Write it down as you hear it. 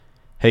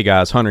Hey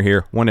guys, Hunter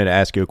here. Wanted to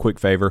ask you a quick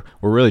favor.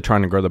 We're really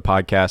trying to grow the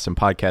podcast, and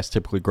podcasts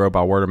typically grow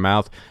by word of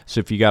mouth. So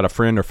if you got a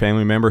friend or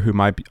family member who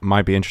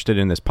might be interested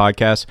in this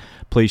podcast,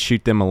 please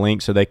shoot them a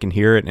link so they can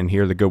hear it and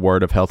hear the good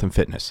word of health and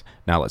fitness.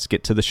 Now let's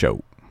get to the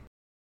show.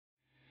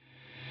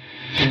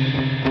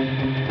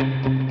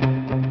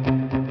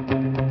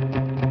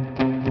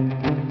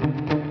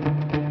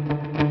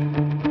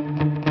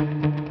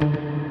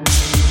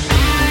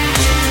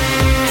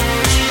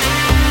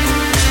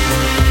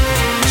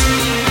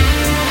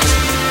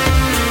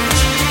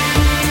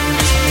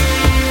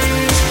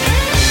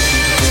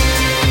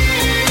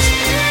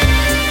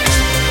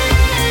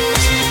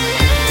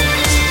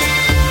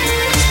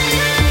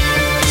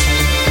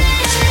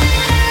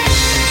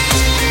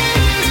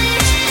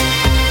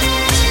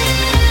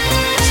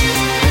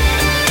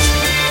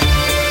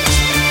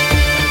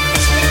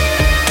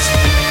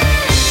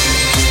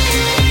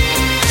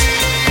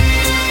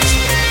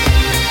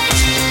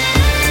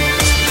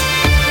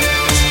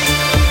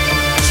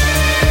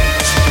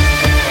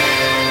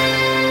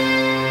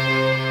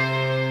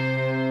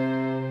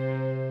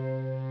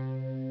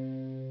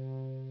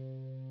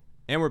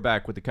 And we're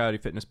back with the Coyote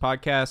Fitness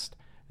Podcast,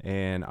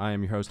 and I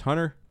am your host,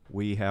 Hunter.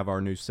 We have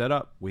our new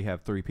setup. We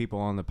have 3 people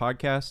on the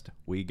podcast.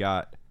 We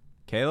got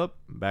Caleb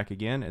back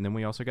again, and then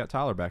we also got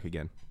Tyler back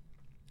again.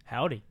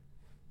 Howdy.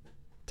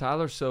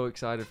 Tyler's so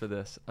excited for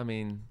this. I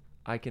mean,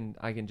 I can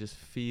just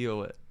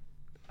feel it.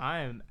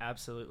 I am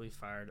absolutely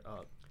fired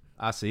up.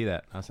 I see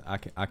that.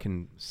 I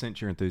can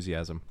sense your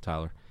enthusiasm,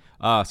 Tyler.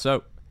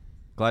 So,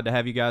 glad to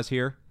have you guys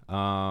here.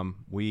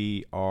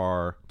 We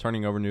are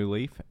turning over a new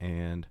leaf,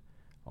 and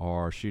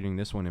are shooting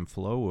this one in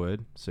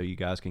Flowwood so you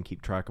guys can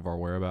keep track of our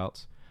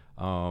whereabouts.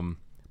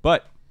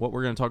 But what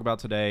we're going to talk about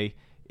today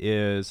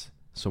is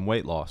some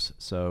weight loss.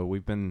 So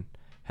we've been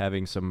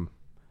having some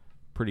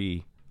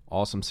pretty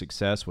awesome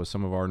success with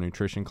some of our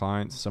nutrition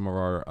clients, some of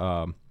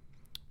our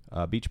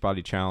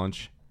Beachbody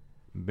Challenge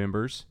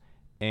members,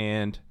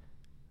 and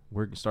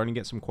we're starting to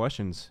get some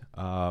questions.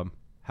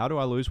 How do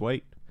I lose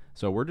weight?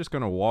 So we're just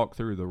going to walk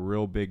through the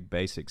real big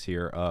basics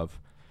here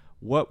of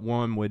what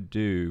one would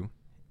do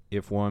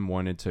if one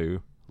wanted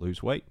to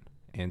lose weight.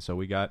 And so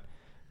we got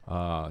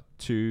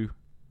 2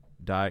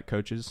 diet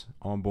coaches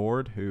on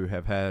board who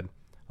have had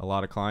a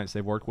lot of clients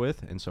they've worked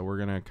with. And so we're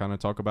going to kind of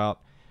talk about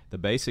the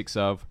basics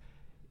of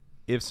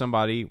if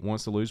somebody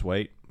wants to lose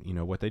weight, you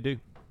know, what they do.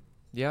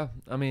 Yeah,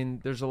 I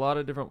mean, there's a lot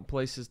of different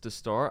places to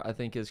start. I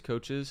think as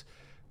coaches,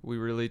 we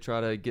really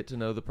try to get to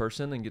know the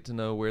person and get to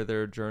know where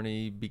their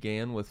journey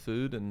began with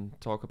food and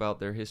talk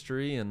about their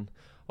history and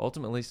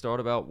ultimately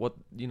start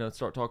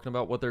talking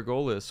about what their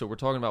goal is. So we're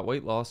talking about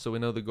weight loss. So we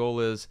know the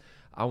goal is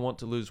I want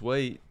to lose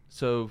weight.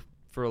 So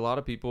for a lot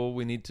of people,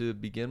 we need to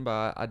begin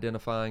by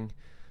identifying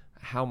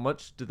how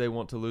much do they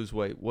want to lose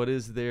weight? What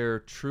is their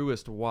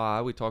truest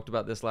why? We talked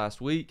about this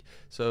last week.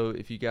 So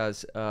if you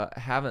guys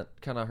haven't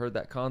kind of heard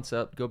that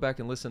concept, go back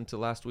and listen to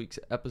last week's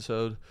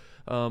episode.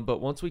 But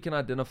once we can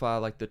identify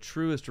like the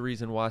truest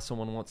reason why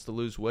someone wants to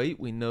lose weight,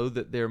 we know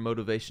that their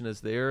motivation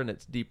is there and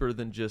it's deeper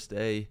than just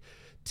a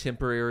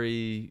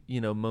temporary,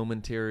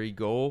 momentary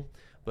goal.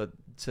 But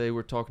say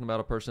we're talking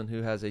about a person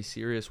who has a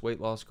serious weight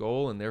loss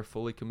goal and they're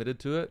fully committed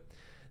to it,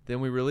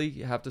 then we really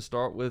have to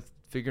start with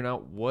figuring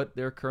out what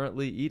they're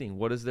currently eating.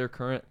 What does their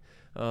current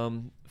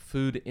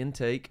food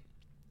intake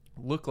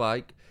look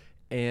like?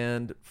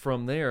 And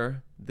from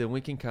there, then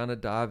we can kind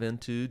of dive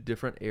into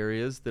different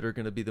areas that are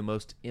going to be the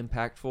most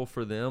impactful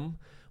for them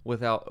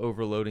without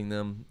overloading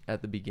them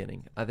at the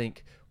beginning. I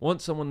think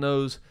once someone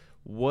knows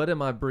what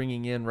am I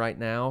bringing in right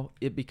now,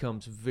 it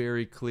becomes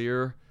very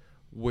clear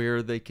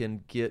where they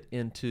can get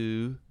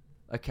into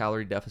a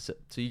calorie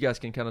deficit. So you guys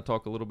can kind of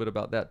talk a little bit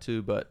about that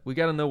too, but we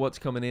got to know what's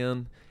coming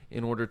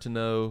in order to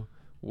know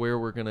where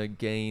we're going to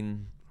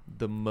gain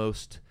the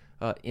most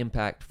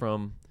impact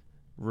from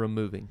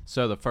removing.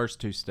 So the first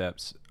 2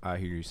 steps I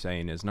hear you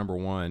saying is, number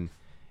 1,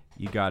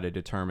 you got to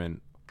determine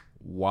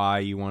why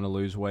you want to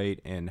lose weight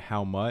and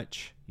how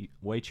much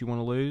weight you want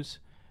to lose.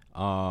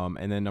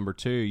 And then number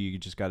 2, you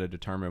just got to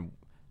determine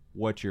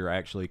what you're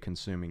actually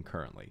consuming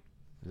currently.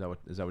 Is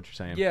that what you're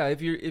saying? Yeah,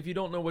 if you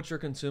don't know what you're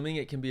consuming,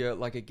 it can be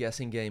like a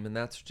guessing game, and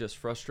that's just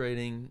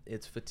frustrating.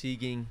 It's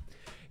fatiguing,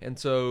 and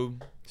so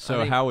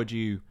how would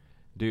you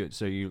do it?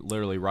 So you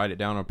literally write it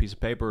down on a piece of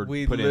paper,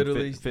 we put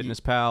literally in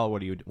FitnessPal. What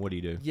do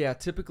you do? Yeah,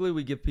 typically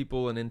we give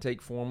people an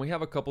intake form. We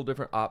have a couple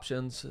different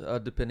options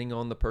depending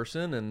on the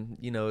person, and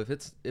if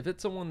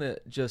it's someone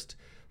that just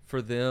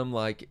for them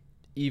like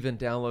even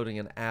downloading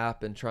an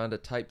app and trying to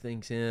type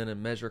things in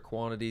and measure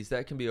quantities,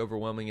 that can be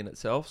overwhelming in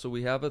itself. So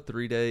we have a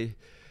 3-day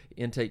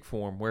intake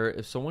form where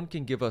if someone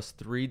can give us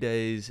 3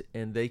 days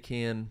and they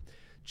can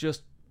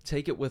just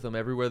take it with them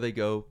everywhere they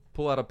go,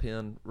 pull out a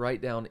pen,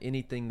 write down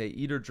anything they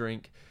eat or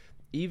drink,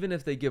 even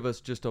if they give us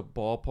just a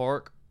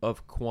ballpark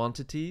of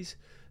quantities,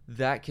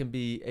 that can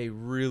be a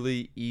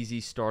really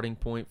easy starting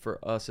point for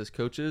us as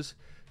coaches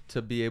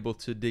to be able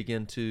to dig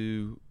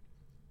into,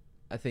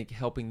 I think,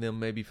 helping them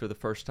maybe for the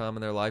first time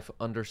in their life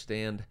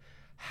understand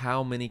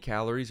how many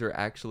calories are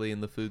actually in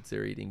the foods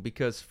they're eating.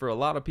 Because for a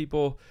lot of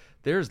people,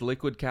 there's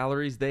liquid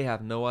calories they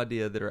have no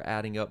idea that are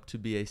adding up to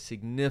be a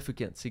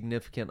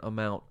significant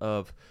amount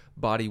of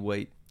body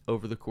weight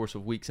over the course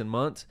of weeks and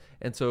months.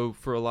 And so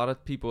for a lot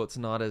of people, it's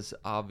not as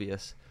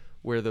obvious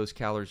where those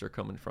calories are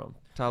coming from.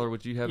 Tyler,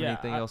 would you have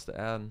anything else to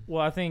add?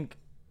 Well, I think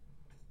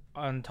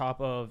on top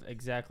of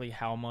exactly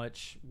how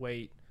much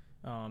weight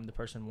the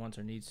person wants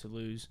or needs to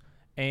lose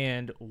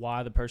and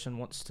why the person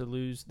wants to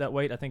lose that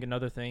weight, I think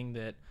another thing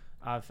that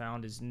I've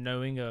found is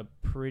knowing a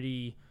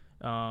pretty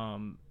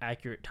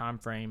accurate time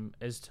frame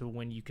as to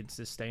when you can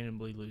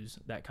sustainably lose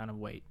that kind of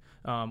weight.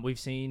 We've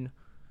seen,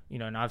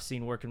 and I've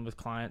seen working with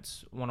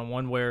clients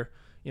one-on-one where,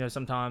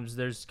 sometimes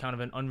there's kind of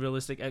an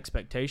unrealistic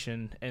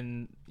expectation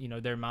in,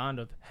 their mind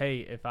of, hey,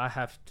 if I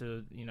have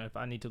to, if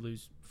I need to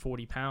lose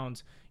 40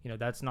 pounds,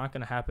 that's not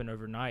going to happen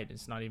overnight.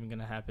 It's not even going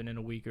to happen in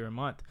a week or a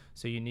month.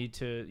 So you need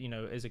to,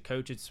 as a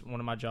coach, it's one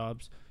of my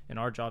jobs and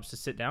our jobs to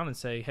sit down and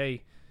say,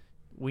 hey,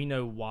 we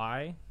know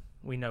why.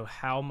 We know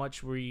how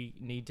much we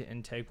need to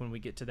intake when we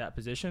get to that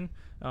position.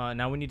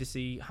 Now we need to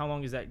see how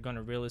long is that going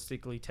to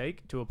realistically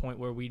take to a point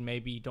where we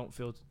maybe don't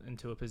feel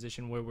into a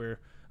position where we're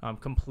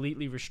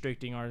completely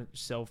restricting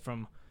ourselves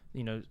from,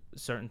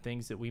 certain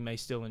things that we may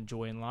still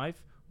enjoy in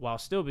life, while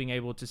still being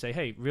able to say,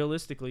 hey,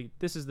 realistically,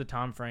 this is the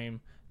time frame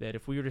that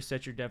if we were to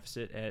set your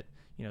deficit at,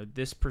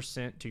 this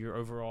 % to your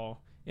overall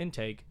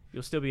intake,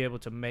 you'll still be able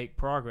to make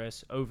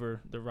progress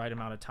over the right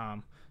amount of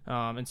time.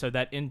 And so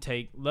that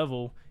intake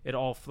level, it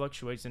all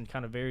fluctuates and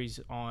kind of varies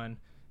on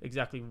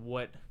exactly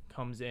what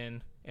comes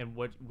in and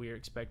what we're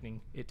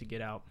expecting it to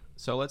get out.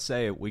 So let's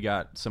say we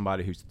got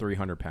somebody who's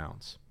 300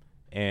 pounds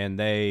and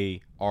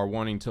they are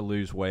wanting to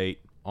lose weight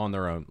on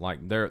their own. Like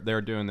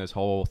they're doing this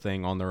whole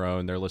thing on their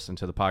own. They're listening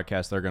to the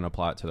podcast. They're going to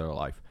apply it to their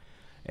life.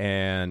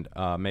 And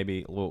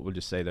maybe we'll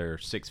just say they're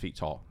 6 feet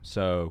tall.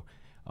 So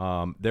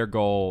their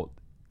goal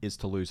is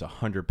to lose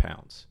 100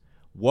 pounds.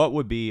 What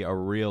would be a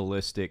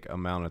realistic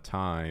amount of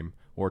time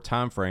or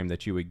time frame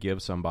that you would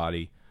give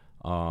somebody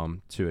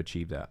to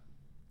achieve that?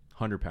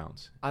 100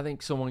 pounds. I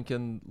think someone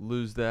can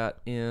lose that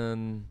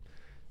in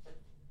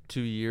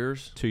 2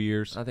 years. 2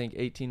 years. I think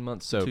 18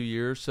 months to 2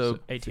 years. So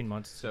 18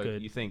 months is so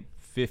good. You think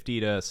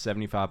 50 to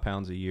 75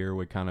 pounds a year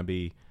would kind of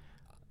be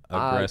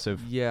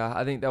aggressive? Yeah,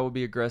 I think that would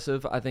be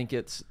aggressive. I think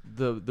it's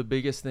the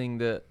biggest thing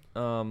that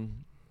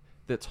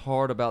that's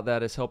hard about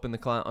that is helping the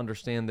client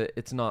understand that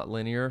it's not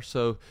linear.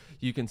 So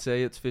you can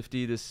say it's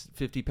 50 to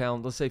 50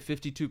 pounds, let's say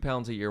 52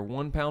 pounds a year,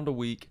 1 pound a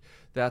week.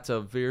 That's a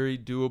very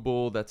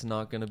doable. That's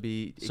not going to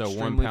be extremely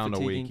 1 pound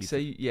fatiguing. a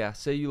week.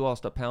 Say you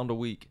lost a pound a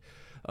week.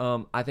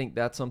 I think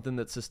that's something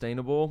that's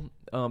sustainable.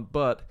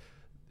 But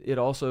it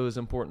also is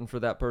important for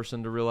that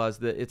person to realize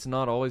that it's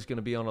not always going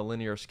to be on a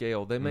linear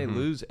scale. They may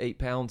lose 8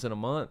 pounds in a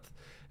month,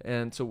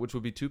 and so which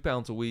would be 2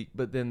 pounds a week,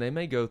 but then they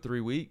may go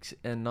 3 weeks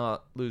and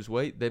not lose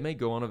weight. They may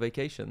go on a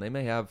vacation. They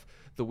may have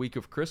the week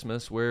of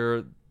Christmas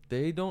where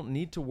they don't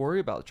need to worry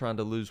about trying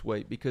to lose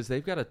weight because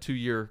they've got a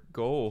 2-year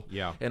goal.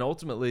 Yeah. And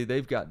ultimately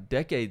they've got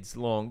decades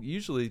long.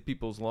 Usually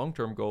people's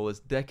long-term goal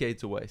is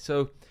decades away.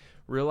 So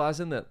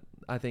realizing that,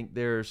 I think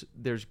there's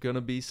going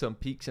to be some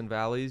peaks and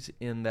valleys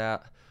in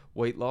that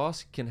weight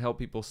loss can help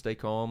people stay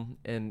calm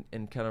and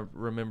kind of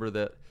remember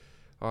that,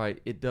 all right,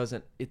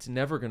 it's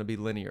never going to be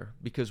linear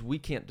because we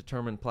can't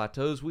determine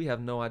plateaus. We have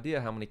no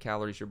idea how many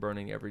calories you're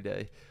burning every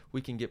day.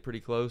 We can get pretty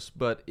close,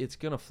 but it's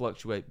going to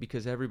fluctuate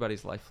because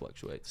everybody's life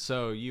fluctuates.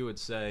 So you would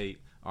say,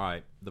 all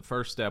right, the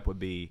first step would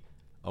be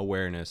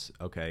awareness.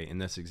 Okay, in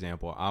this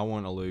example, I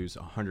want to lose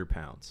 100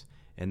 pounds.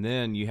 And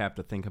then you have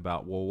to think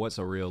about, well, what's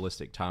a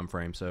realistic time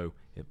frame? So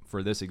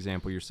for this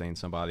example, you're saying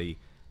somebody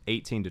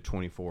 18 to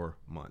 24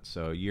 months,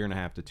 so a year and a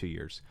half to 2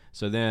 years.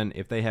 So then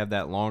if they have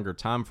that longer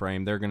time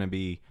frame, they're going to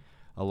be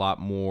a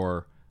lot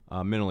more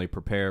mentally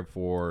prepared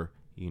for,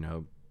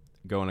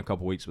 going a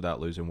couple weeks without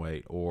losing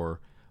weight, or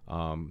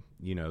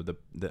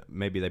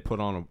maybe they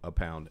put on a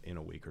pound in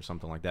a week or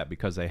something like that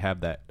because they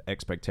have that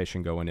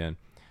expectation going in.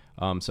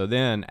 So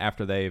then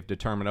after they've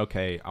determined,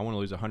 okay, I want to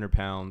lose 100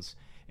 pounds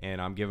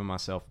and I'm giving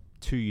myself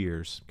 2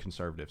 years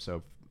conservative,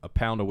 so a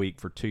pound a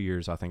week for 2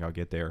 years, I think I'll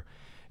get there.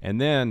 And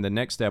then the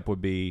next step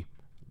would be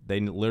they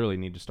literally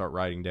need to start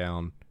writing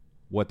down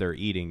what they're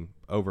eating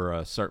over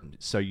a certain,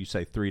 so you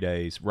say 3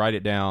 days, write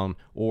it down,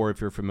 or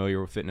if you're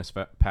familiar with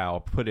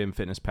FitnessPal, put it in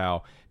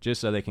FitnessPal,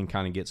 just so they can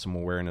kind of get some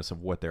awareness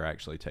of what they're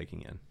actually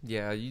taking in.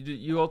 Yeah,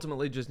 you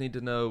ultimately just need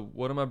to know,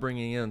 what am I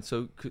bringing in,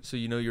 so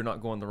you're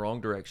not going the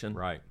wrong direction.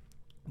 Right.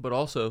 But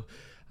also,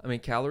 I mean,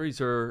 calories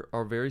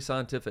are very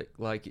scientific.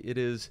 Like it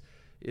is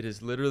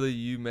literally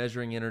you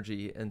measuring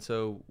energy, and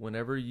so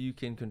whenever you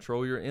can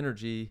control your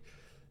energy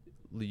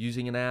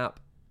using an app,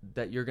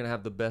 that you're going to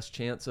have the best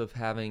chance of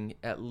having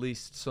at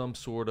least some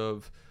sort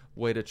of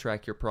way to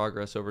track your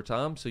progress over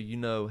time. So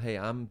hey,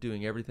 I'm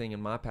doing everything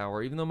in my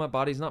power. Even though my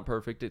body's not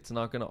perfect, it's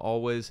not going to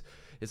always,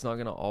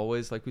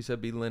 like we said,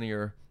 be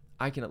linear.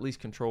 I can at least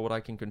control what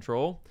I can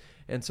control.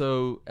 And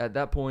so at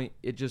that point,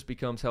 it just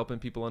becomes helping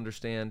people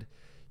understand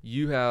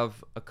you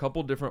have a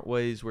couple different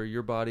ways where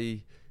your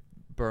body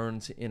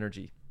burns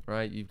energy,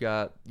 right? You've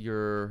got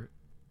your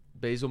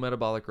basal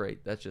metabolic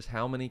rate. That's just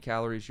how many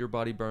calories your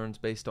body burns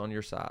based on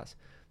your size.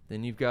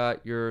 Then you've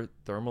got your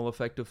thermal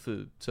effect of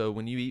food. So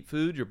when you eat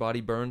food, your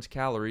body burns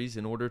calories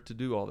in order to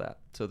do all that.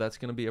 So that's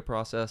going to be a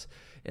process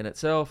in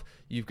itself.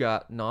 You've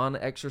got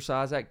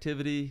non-exercise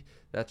activity.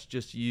 That's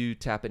just you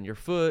tapping your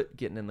foot,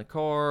 getting in the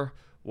car,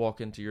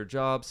 walking to your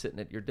job, sitting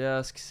at your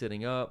desk,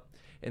 sitting up.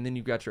 And then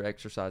you've got your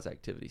exercise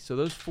activity. So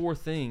those four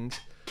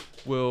things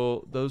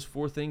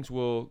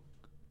will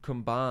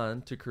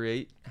combine to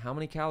create how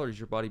many calories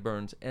your body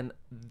burns. And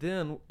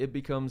then it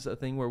becomes a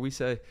thing where we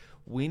say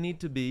we need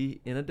to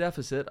be in a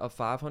deficit of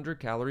 500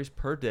 calories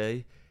per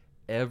day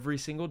every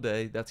single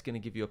day. That's going to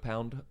give you a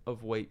pound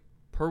of weight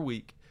per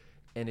week.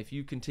 And if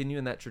you continue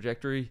in that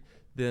trajectory,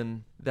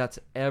 then that's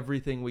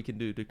everything we can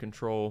do to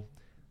control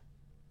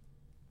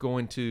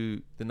going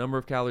to the number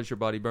of calories your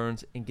body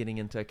burns and getting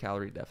into a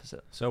calorie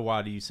deficit. So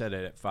why do you set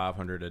it at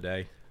 500 a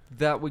day?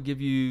 That would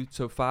give you,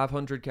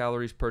 500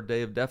 calories per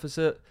day of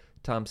deficit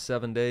times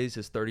 7 days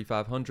is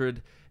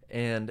 3,500.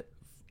 And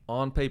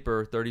on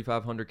paper,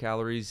 3,500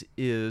 calories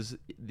is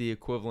the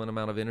equivalent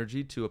amount of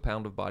energy to a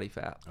pound of body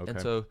fat. Okay.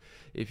 And so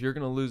if you're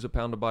going to lose a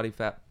pound of body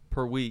fat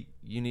per week,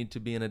 you need to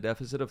be in a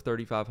deficit of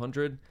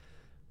 3,500.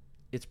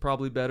 It's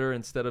probably better,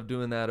 instead of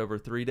doing that over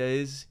 3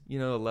 days,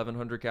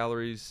 1,100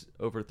 calories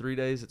over 3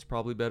 days, it's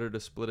probably better to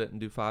split it and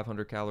do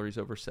 500 calories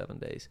over 7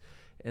 days.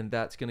 And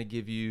that's going to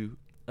give you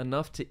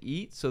enough to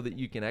eat so that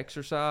you can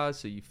exercise,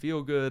 so you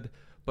feel good,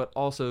 but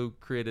also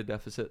create a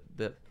deficit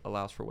that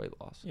allows for weight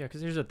loss. Yeah, because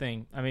here's the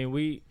thing. I mean,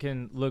 we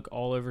can look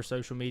all over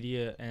social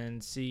media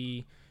and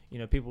see,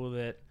 people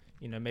that,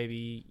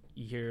 maybe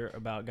you hear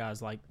about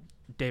guys like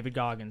David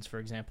Goggins, for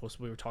example. So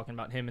we were talking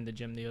about him in the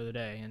gym the other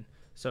day, and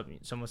so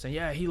someone was saying,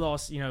 yeah, he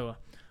lost,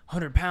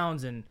 100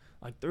 pounds in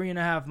like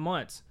 3.5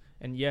 months.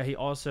 And yeah, he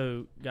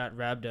also got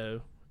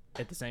rhabdo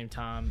at the same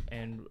time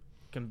and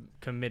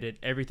committed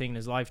everything in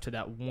his life to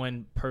that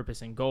one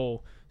purpose and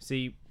goal.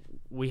 See,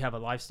 we have a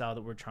lifestyle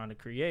that we're trying to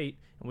create,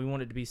 and we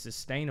want it to be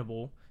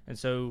sustainable. And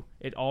so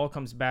it all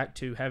comes back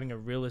to having a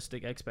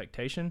realistic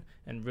expectation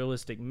and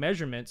realistic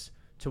measurements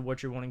to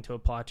what you're wanting to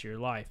apply to your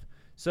life.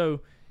 So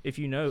if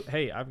you know,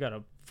 hey, I've got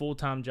a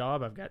full-time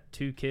job, I've got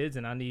 2 kids,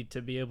 and I need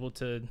to be able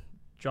to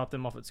drop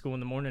them off at school in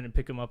the morning and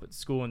pick them up at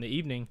school in the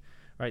evening,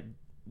 right?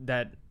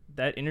 That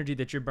energy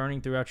that you're burning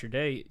throughout your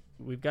day,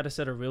 we've got to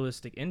set a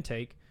realistic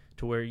intake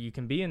to where you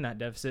can be in that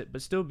deficit, but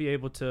still be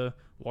able to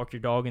walk your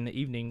dog in the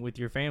evening with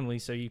your family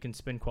so you can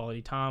spend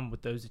quality time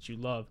with those that you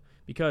love.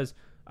 Because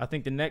I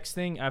think the next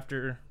thing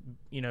after,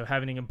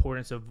 having the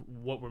importance of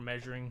what we're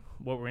measuring,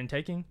 what we're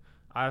intaking,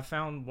 I've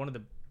found one of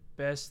the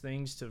best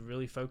things to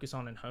really focus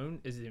on and hone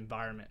is the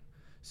environment.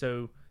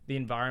 So the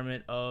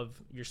environment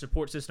of your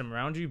support system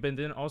around you, but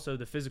then also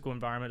the physical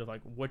environment of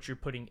like what you're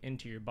putting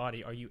into your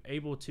body. Are you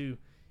able to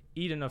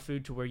eat enough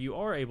food to where you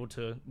are able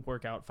to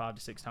work out 5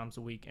 to 6 times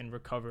a week and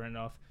recover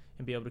enough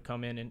and be able to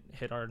come in and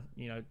hit our,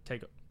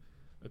 take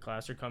a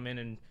class, or come in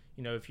and,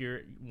 if you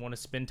want to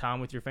spend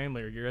time with your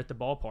family or you're at the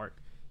ballpark,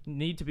 you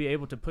need to be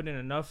able to put in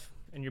enough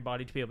in your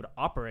body to be able to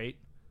operate,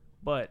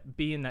 but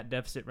be in that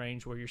deficit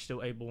range where you're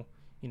still able,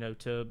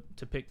 to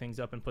pick things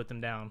up and put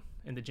them down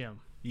in the gym.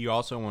 You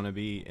also want to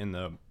be in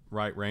the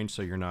right range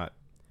so you're not,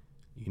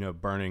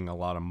 burning a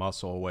lot of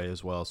muscle away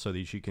as well, so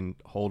that you can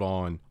hold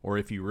on, or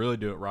if you really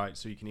do it right,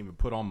 so you can even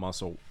put on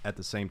muscle at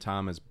the same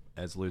time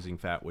as losing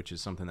fat, which is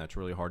something that's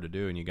really hard to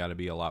do, and you got to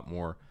be a lot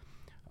more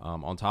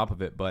on top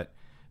of it. But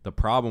the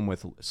problem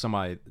with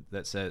somebody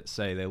that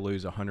say they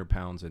lose 100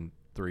 pounds in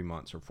 3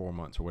 months or 4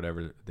 months or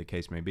whatever the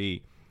case may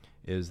be,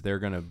 is they're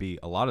going to be,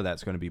 a lot of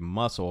that's going to be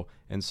muscle.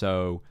 And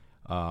so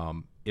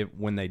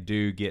when they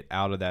do get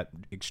out of that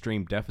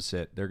extreme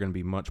deficit, they're going to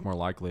be much more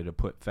likely to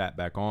put fat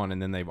back on.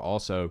 And then they've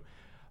also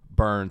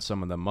burned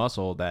some of the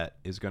muscle that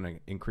is going to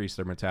increase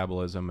their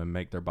metabolism and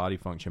make their body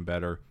function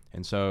better.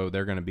 And so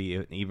they're going to be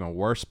in an even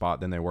worse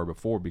spot than they were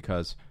before,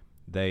 because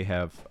they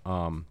have,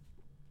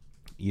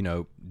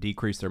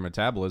 decreased their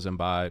metabolism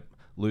by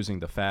losing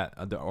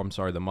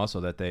the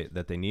muscle that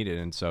they needed.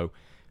 And so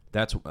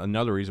that's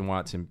another reason why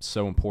it's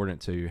so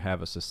important to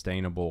have a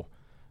sustainable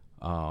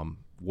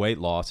weight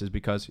loss, is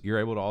because you're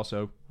able to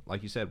also,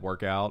 like you said,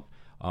 work out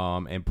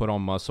and put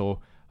on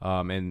muscle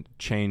and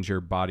change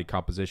your body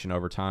composition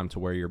over time to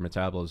where your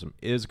metabolism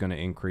is going to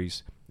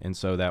increase. And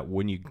so that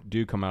when you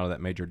do come out of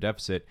that major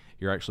deficit,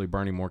 you're actually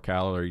burning more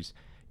calories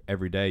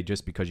every day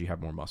just because you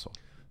have more muscle.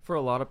 For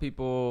a lot of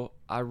people,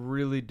 I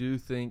really do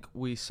think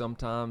we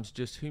sometimes,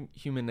 just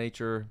human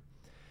nature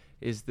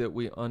is that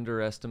we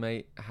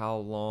underestimate how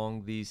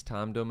long these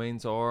time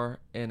domains are,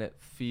 and it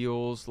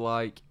feels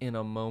like in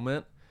a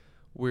moment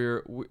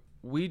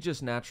we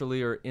just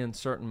naturally are in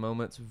certain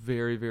moments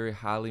very, very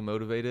highly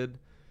motivated,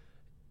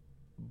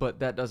 but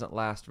that doesn't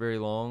last very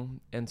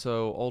long. And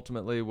so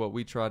ultimately what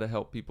we try to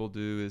help people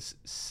do is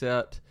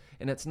set,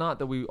 and it's not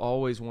that we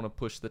always want to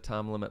push the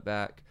time limit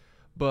back,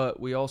 but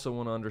we also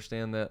want to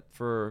understand that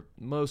for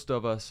most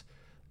of us,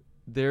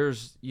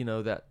 there's,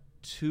 that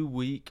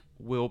 2-week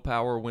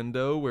willpower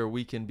window where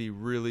we can be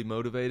really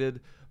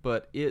motivated,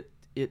 but it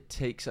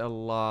takes a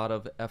lot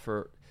of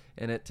effort,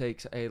 and it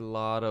takes a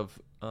lot of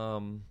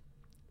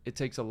it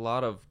takes a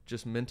lot of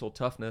just mental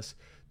toughness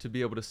to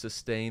be able to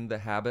sustain the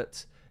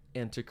habits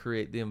and to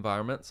create the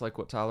environments like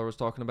what Tyler was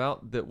talking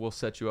about that will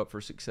set you up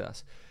for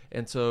success.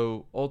 And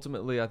so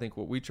ultimately, I think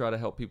what we try to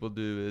help people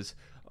do is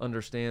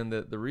understand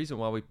that the reason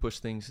why we push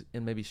things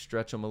and maybe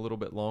stretch them a little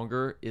bit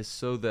longer is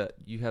so that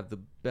you have the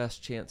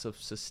best chance of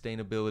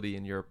sustainability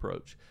in your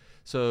approach.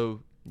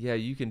 So yeah,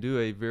 you can do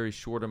a very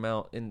short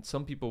amount, and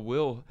some people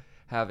will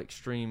have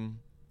extreme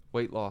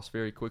weight loss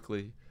very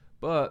quickly.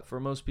 But for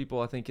most people,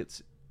 I think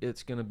it's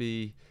going to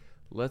be,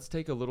 let's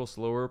take a little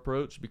slower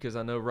approach, because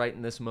I know right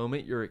in this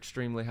moment you're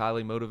extremely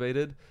highly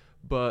motivated,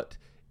 but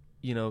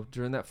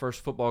during that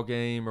first football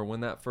game or when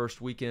that first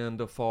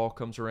weekend of fall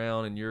comes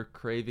around and you're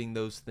craving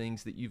those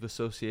things that you've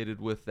associated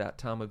with that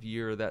time of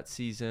year or that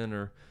season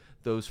or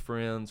those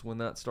friends, when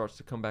that starts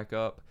to come back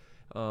up,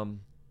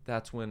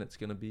 that's when it's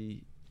going to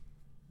be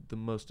the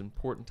most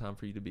important time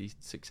for you to be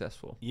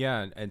successful.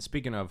 Yeah, and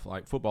speaking of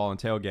like football and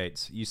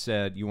tailgates, you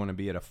said you want to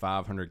be at a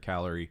 500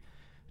 calorie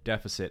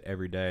deficit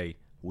every day.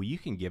 Well, you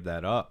can give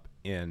that up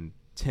in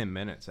 10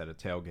 minutes at a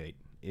tailgate.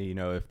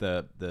 If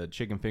the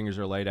chicken fingers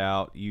are laid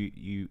out,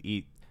 you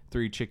eat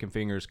 3 chicken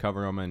fingers,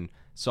 cover them in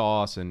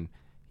sauce, and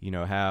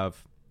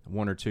have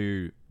 1 or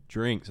 2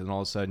 drinks, and all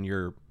of a sudden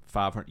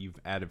you've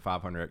added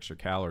 500 extra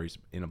calories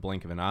in a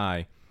blink of an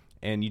eye,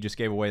 and you just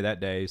gave away that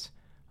day's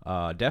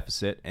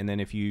deficit. And then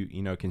if you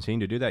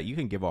continue to do that, you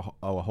can give a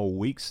whole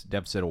week's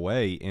deficit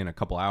away in a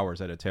couple hours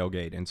at a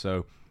tailgate. And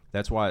so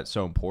that's why it's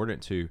so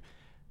important to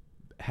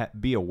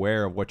be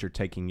aware of what you're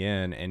taking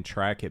in and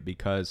track it,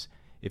 because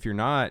if you're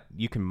not,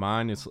 you can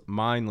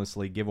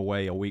mindlessly give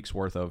away a week's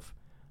worth of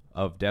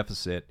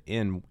deficit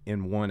in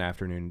one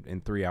afternoon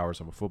in 3 hours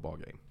of a football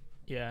game.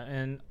 Yeah,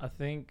 and I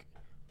think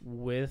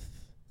with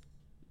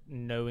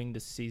knowing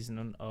the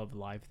season of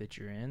life that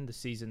you're in, the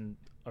season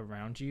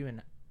around you,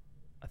 and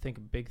I think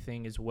a big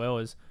thing as well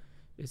is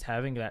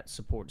having that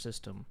support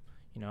system.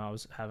 I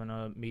was having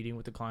a meeting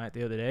with a client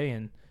the other day,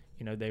 and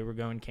they were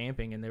going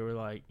camping, and they were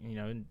like,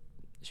 and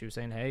she was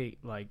saying, hey,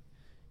 like,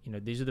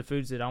 these are the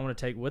foods that I want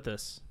to take with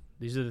us.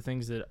 These are the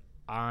things that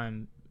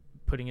I'm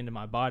putting into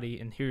my body,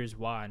 and here's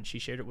why. And she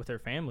shared it with her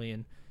family,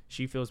 and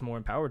she feels more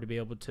empowered to be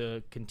able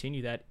to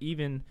continue that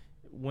even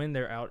when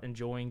they're out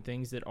enjoying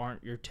things that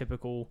aren't your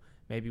typical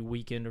maybe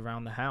weekend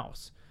around the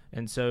house.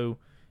 And so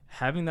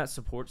having that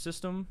support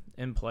system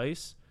in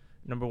place,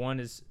 number one,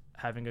 is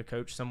having a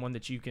coach, someone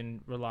that you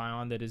can rely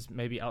on that is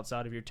maybe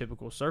outside of your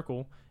typical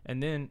circle,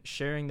 and then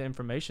sharing the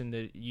information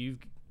that you've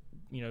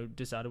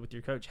decided with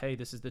your coach. Hey,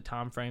 this is the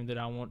time frame that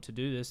I want to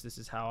do this. This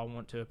is how I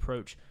want to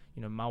approach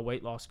my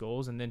weight loss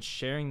goals, and then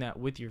sharing that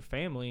with your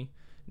family.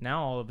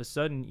 Now all of a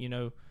sudden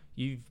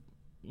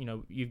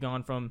you've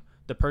gone from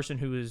the person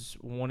who is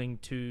wanting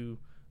to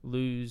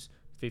lose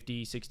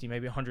 50, 60,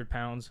 maybe 100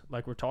 pounds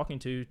like we're talking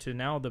to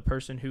now the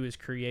person who is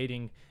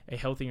creating a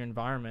healthier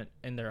environment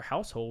in their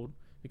household,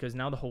 because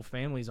now the whole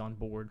family's on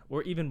board,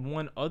 or even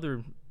one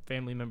other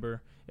family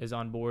member is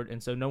on board.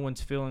 And so no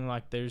one's feeling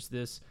like there's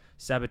this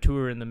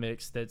saboteur in the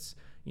mix that's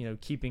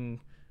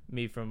keeping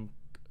me from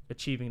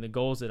achieving the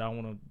goals that I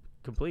want to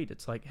complete.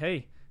 It's like,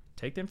 hey,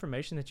 take the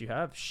information that you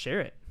have,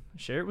 share it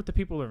with the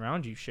people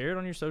around you, share it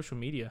on your social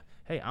media.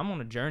 Hey, I'm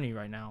on a journey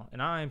right now,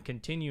 and I am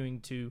continuing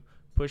to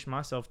push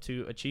myself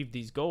to achieve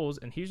these goals,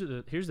 and here's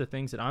the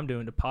things that I'm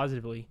doing to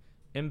positively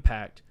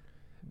impact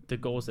the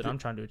goals that I'm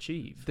trying to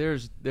achieve.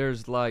 There's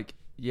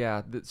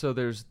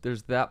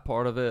that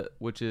part of it,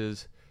 which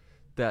is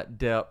that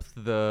depth,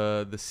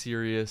 the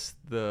serious,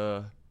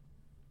 the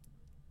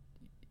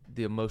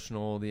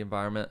emotional, the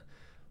environment.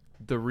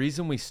 The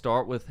reason we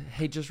start with,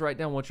 hey, just write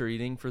down what you're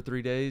eating for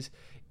 3 days,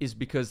 is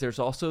because there's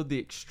also the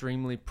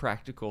extremely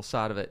practical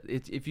side of it.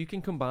 If you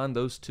can combine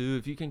those two,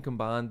 if you can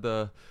combine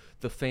the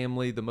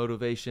family, the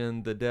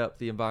motivation, the depth,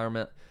 the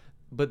environment,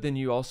 but then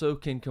you also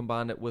can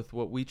combine it with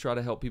what we try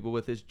to help people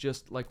with, is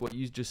just like what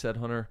you just said,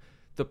 Hunter,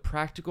 the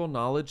practical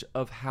knowledge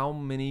of how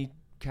many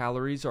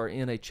calories are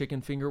in a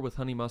chicken finger with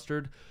honey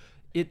mustard.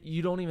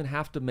 You don't even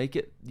have to make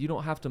it,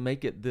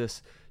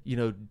 this,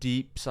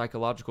 deep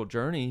psychological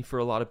journey for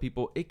a lot of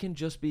people. It can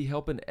just be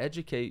helping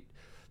educate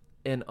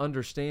and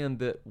understand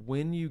that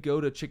when you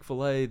go to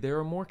Chick-fil-A, there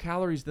are more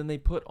calories than they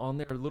put on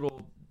their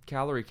little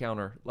calorie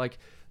counter. Like,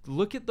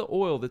 look at the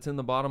oil that's in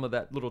the bottom of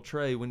that little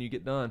tray when you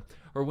get done.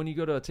 Or when you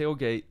go to a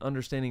tailgate,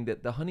 understanding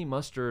that the honey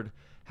mustard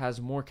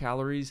has more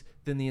calories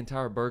than the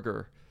entire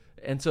burger.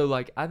 And so,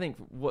 like, I think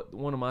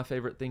one of my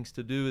favorite things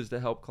to do is to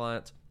help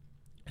clients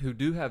who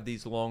do have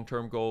these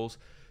long-term goals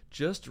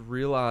just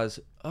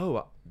realize,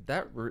 oh,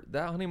 that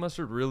honey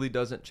mustard really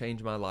doesn't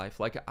change my life.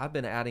 Like, I've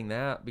been adding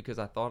that because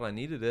I thought I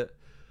needed it.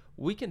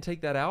 We can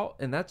take that out,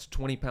 and that's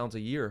 20 pounds a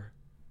year.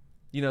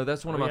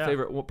 That's one of my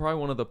favorite, probably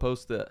one of the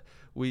posts that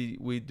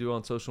we do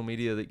on social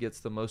media that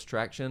gets the most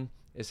traction,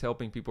 is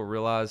helping people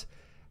realize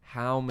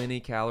how many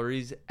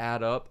calories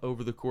add up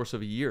over the course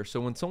of a year.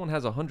 So when someone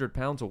has 100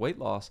 pounds of weight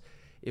loss,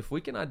 if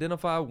we can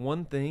identify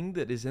one thing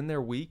that is in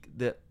their week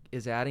that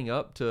is adding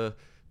up to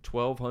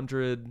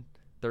 1,200,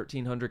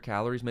 1,300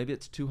 calories, maybe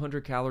it's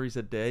 200 calories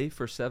a day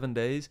for 7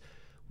 days,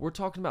 we're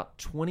talking about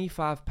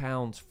 25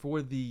 pounds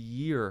for the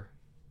year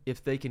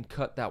if they can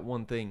cut that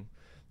one thing.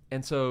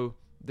 And so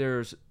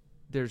there's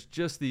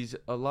just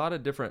a lot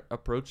of different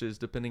approaches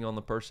depending on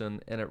the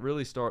person, and it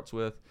really starts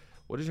with,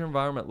 what does your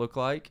environment look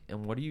like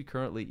and what are you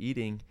currently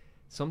eating?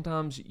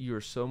 Sometimes you're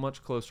so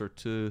much closer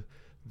to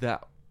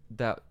that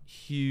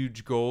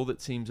huge goal that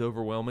seems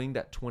overwhelming,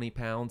 that 20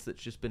 pounds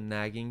that's just been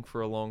nagging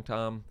for a long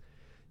time.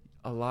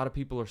 A lot of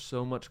people are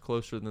so much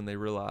closer than they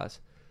realize.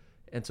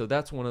 And so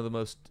that's one of the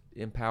most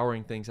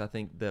empowering things I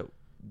think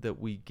that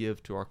we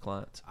give to our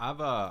clients.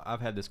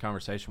 I've had this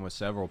conversation with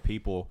several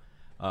people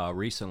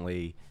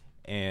recently,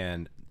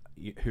 and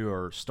who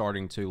are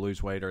starting to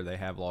lose weight, or they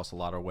have lost a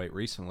lot of weight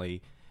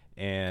recently,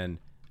 and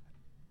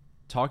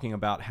talking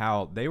about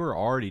how they were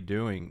already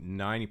doing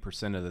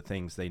 90% of the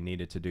things they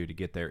needed to do to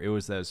get there. It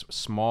was those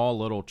small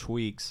little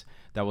tweaks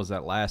that was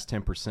that last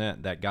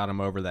 10% that got them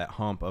over that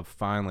hump of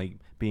finally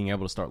being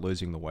able to start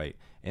losing the weight.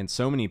 And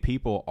so many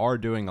people are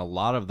doing a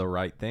lot of the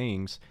right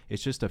things.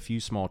 It's just a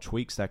few small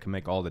tweaks that can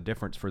make all the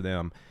difference for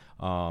them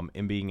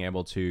in being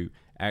able to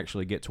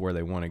actually get to where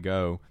they want to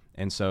go.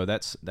 And so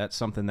that's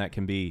something that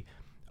can be,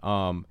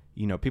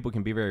 people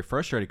can be very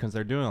frustrated because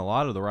they're doing a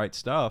lot of the right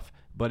stuff.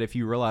 But if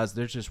you realize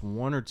there's just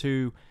one or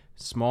two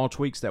small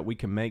tweaks that we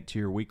can make to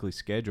your weekly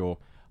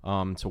schedule,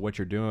 to what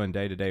you're doing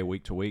day to day,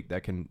 week to week,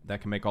 that can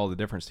make all the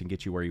difference to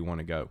get you where you want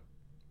to go.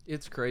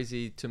 It's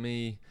crazy to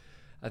me,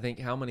 I think,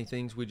 how many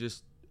things we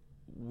just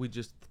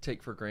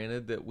take for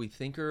granted that we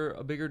think are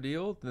a bigger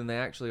deal than they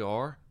actually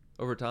are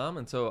over time.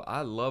 And so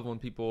I love when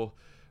people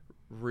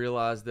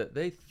realize that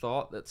they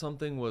thought that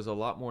something was a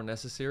lot more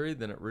necessary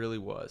than it really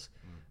was.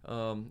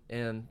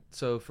 And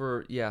so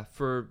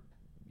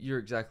you're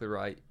exactly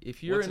right.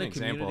 If you're What's in a an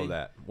example community, of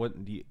that?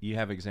 What do you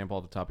have an example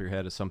off the top of your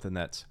head of something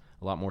that's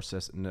a lot more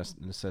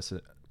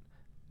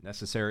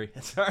necessary?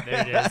 There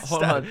it is.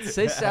 Hold on,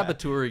 say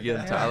saboteur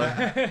again,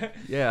 Tyler.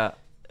 Yeah,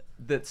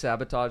 that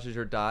sabotages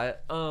your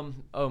diet.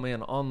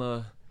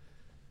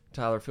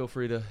 Tyler, feel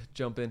free to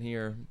jump in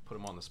here. Put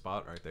them on the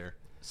spot right there.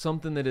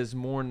 Something that is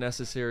more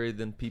necessary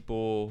than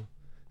people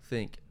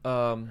think.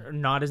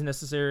 Not as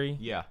necessary.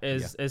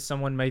 As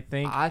someone may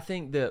think. I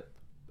think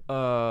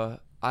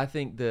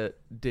that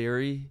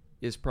dairy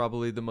is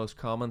probably the most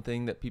common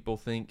thing that people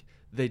think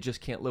they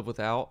just can't live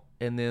without.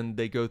 And then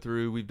they go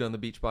through, we've done the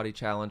Beachbody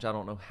Challenge, I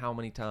don't know how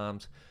many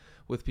times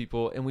with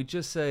people, and we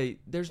just say,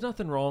 there's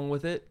nothing wrong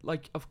with it.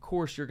 Like, of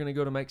course, you're going to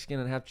go to Mexican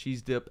and have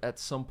cheese dip at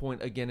some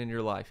point again in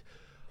your life.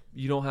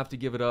 You don't have to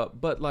give it up.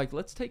 But, like,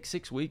 let's take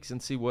 6 weeks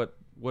and see what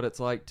it's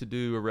like to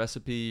do a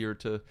recipe or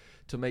to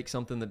make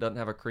something that doesn't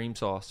have a cream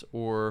sauce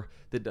or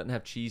that doesn't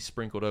have cheese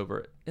sprinkled over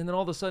it. And then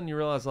all of a sudden you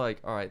realize, like,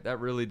 all right, that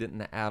really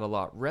didn't add a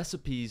lot.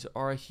 Recipes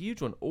are a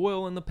huge one.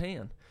 Oil in the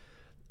pan.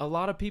 A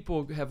lot of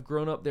people have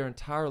grown up their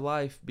entire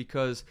life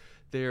because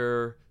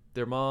their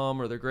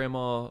mom or their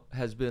grandma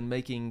has been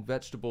making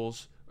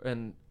vegetables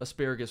and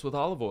asparagus with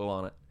olive oil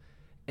on it.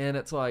 And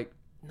it's like,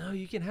 no,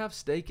 you can have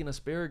steak and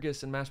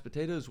asparagus and mashed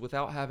potatoes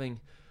without having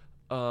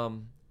a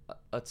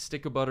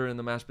stick of butter in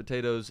the mashed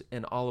potatoes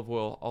and olive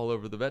oil all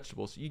over the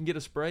vegetables. You can get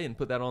a spray and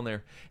put that on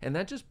there. And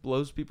that just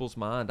blows people's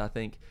mind, I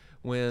think,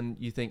 when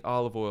you think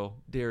olive oil,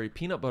 dairy.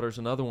 Peanut butter is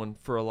another one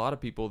for a lot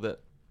of people that,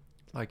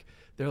 like,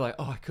 they're like,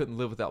 oh, I couldn't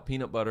live without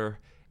peanut butter.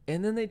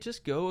 And then they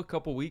just go a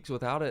couple weeks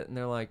without it, and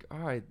they're like, all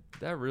right,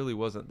 that really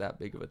wasn't that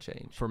big of a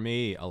change. For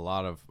me, a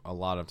lot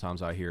of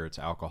times I hear it's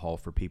alcohol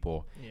for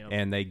people, Yep.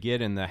 and they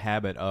get in the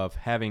habit of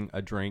having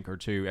a drink or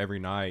two every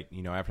night,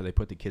 after they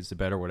put the kids to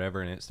bed or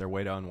whatever, and it's their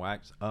way to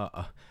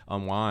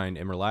unwind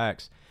and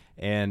relax.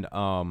 And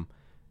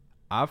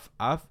I've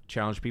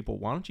challenged people,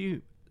 why don't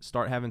you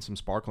start having some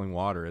sparkling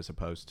water as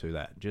opposed to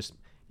that? Just,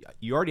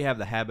 you already have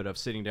the habit of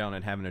sitting down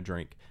and having a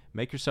drink.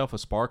 Make yourself a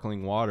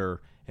sparkling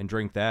water and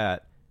drink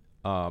that.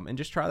 And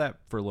just try that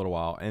for a little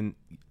while. And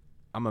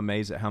I'm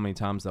amazed at how many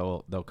times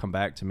they'll come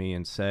back to me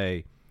and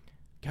say,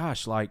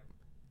 gosh, like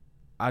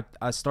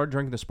I started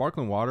drinking the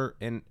sparkling water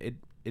and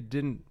I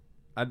didn't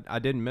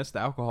miss the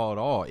alcohol at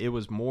all. It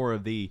was more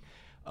of the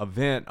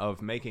event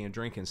of making a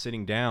drink and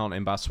sitting down,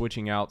 and by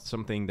switching out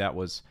something that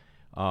was,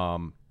 I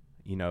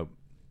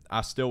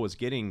still was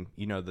getting,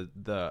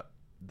 the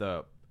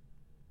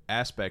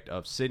aspect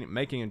of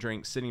making a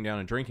drink, sitting down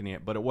and drinking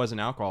it, but it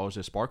wasn't alcohol, it was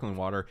just sparkling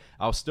water.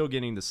 I was still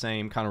getting the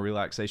same kind of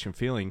relaxation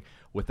feeling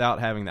without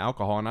having the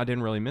alcohol, and I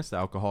didn't really miss the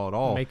alcohol at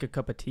all. Make a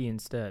cup of tea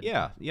instead.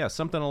 Yeah,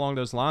 something along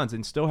those lines,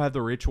 and still have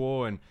the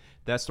ritual, and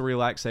that's the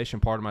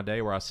relaxation part of my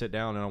day where I sit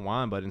down and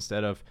unwind. But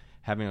instead of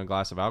having a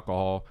glass of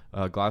alcohol,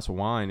 a glass of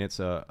wine, it's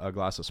a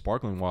glass of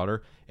sparkling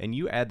water. And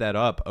you add that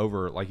up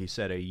over, like you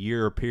said, a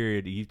year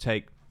period. You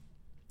take,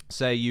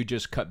 say you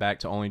just cut back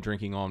to only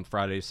drinking on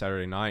Friday,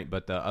 Saturday night,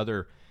 but the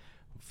other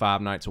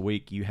 5 nights a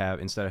week, you have,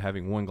 instead of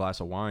having one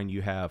glass of wine,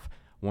 you have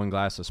one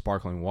glass of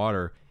sparkling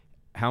water.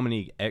 How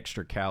many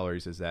extra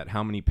calories is that?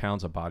 How many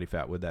pounds of body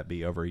fat would that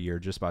be over a year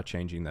just by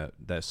changing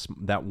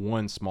that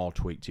one small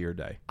tweak to your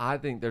day? I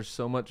think there's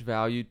so much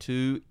value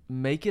to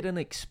make it an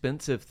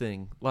expensive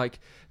thing. Like,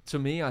 to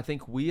me, I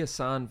think we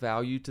assign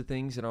value to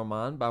things in our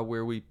mind by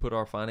where we put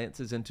our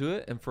finances into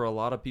it. And for a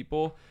lot of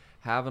people,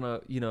 having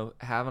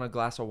a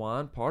glass of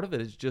wine. Part of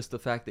it is just the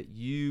fact that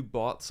you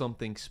bought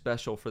something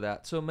special for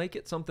that. So make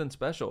it something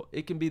special.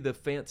 It can be the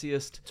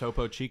fanciest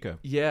Topo Chico.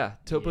 Yeah,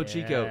 Topo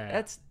Chico. Yeah.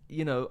 That's,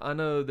 I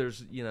know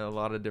there's, a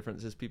lot of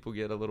differences. People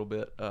get a little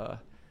bit Yeah,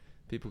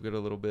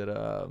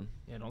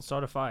 don't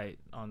start a fight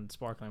on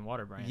sparkling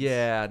water brands.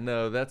 yeah,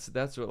 no, that's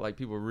what like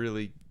people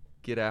really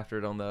get after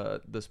it on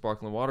the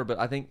sparkling water. But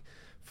I think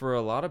for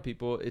a lot of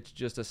people, it's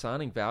just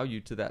assigning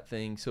value to that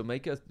thing. So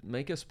make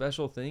a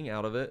special thing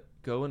out of it.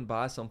 Go and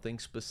buy something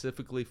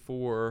specifically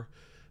for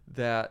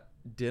that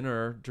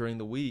dinner during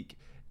the week,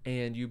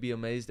 and you'd be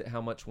amazed at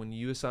how much when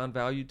you assign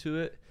value to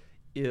it,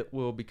 it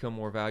will become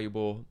more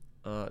valuable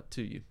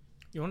to you.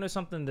 You want to know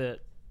something that,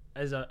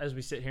 as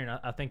we sit here and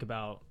I think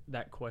about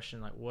that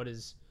question, like what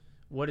is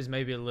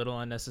maybe a little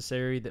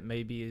unnecessary that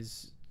maybe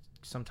is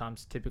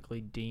sometimes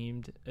typically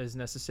deemed as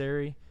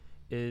necessary,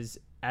 is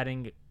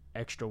adding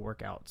extra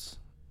workouts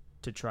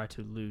to try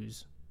to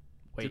lose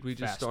weight. Did we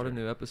just faster. start a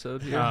new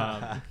episode here?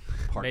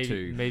 Part maybe,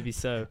 2. Maybe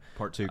so.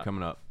 Part 2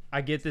 coming up. I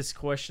get this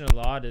question a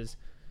lot: is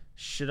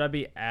should I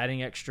be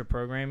adding extra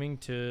programming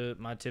to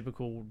my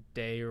typical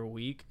day or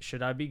week?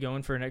 Should I be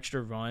going for an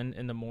extra run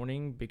in the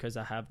morning because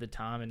I have the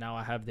time and now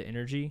I have the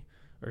energy?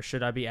 Or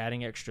should I be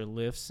adding extra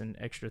lifts and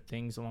extra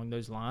things along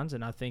those lines?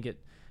 And I think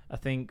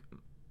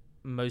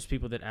most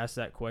people that ask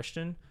that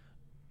question,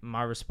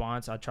 my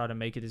response, I try to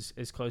make it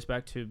as close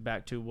back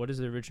to what is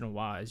the original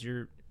why? Is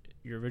your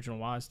original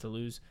why is to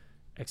lose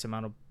X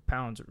amount of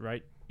pounds,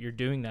 right? You're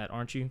doing that,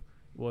 aren't you?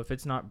 Well, if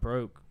it's not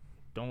broke,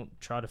 don't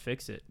try to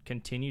fix it.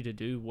 Continue to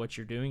do what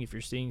you're doing if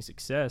you're seeing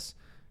success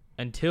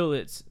until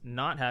it's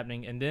not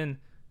happening, and then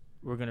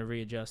we're going to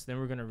readjust. Then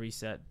we're going to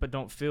reset. But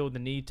don't feel the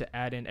need to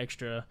add in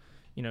extra,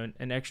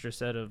 an extra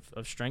set of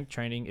strength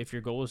training if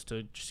your goal is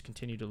to just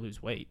continue to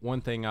lose weight.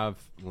 One thing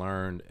I've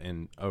learned,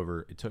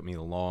 it took me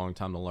a long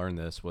time to learn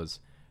this, was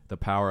the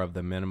power of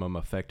the minimum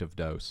effective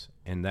dose.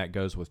 And that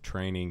goes with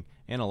training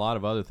and a lot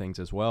of other things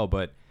as well.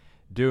 But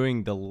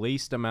doing the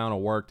least amount of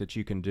work that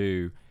you can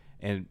do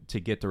and to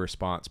get the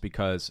response,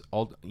 because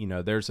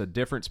there's a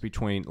difference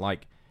between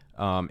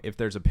if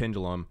there's a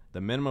pendulum,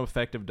 the minimum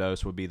effective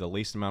dose would be the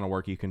least amount of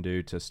work you can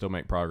do to still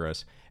make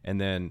progress,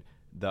 and then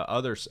the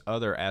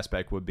other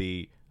aspect would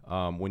be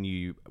when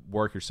you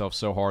work yourself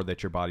so hard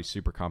that your body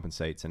super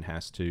compensates and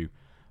has to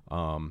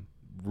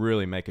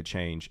really make a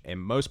change.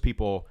 And most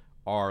people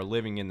are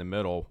living in the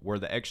middle, where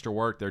the extra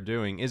work they're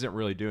doing isn't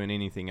really doing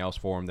anything else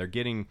for them. They're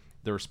getting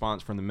the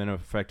response from the minimum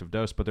effective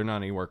dose, but they're not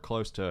anywhere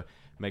close to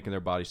making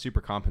their body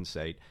super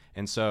compensate.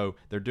 And so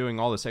they're doing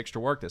all this extra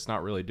work that's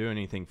not really doing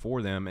anything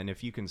for them. And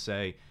if you can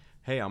say,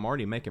 hey, I'm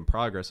already making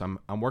progress, I'm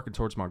working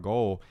towards my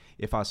goal.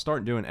 If I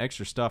start doing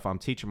extra stuff, I'm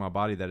teaching my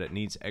body that it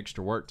needs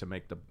extra work to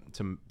make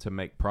to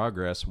make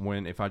progress.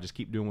 When if I just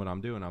keep doing what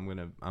I'm doing,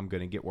 I'm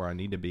gonna get where I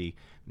need to be.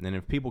 And then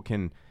if people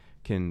can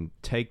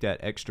take that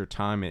extra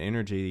time and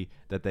energy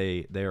that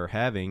they are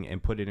having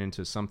and put it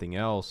into something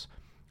else,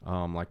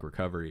 like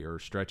recovery or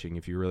stretching,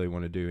 if you really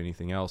want to do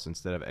anything else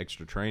instead of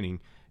extra training,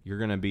 you're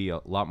going to be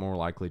a lot more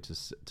likely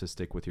to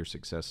stick with your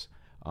success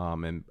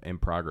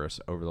and progress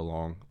over the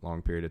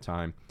long period of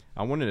time.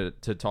 I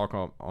wanted to talk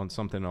on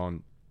something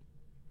on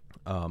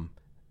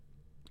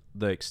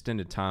the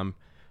extended time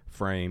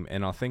frame,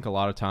 and I think a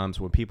lot of times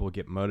when people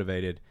get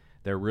motivated,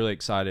 they're really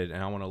excited,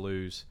 and I want to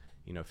lose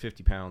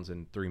 50 pounds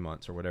in 3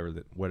 months or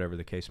whatever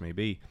the case may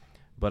be.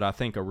 But I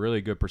think a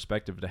really good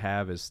perspective to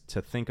have is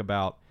to think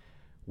about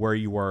where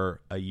you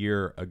were a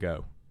year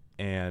ago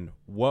and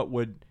what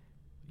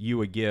you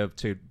would give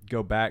to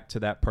go back to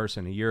that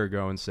person a year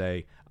ago and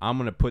say, I'm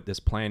going to put this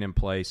plan in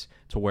place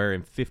to where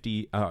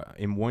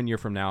in 1 year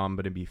from now, I'm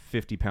going to be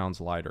 50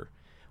 pounds lighter.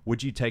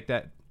 Would you take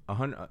that?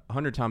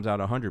 100 times out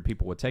of 100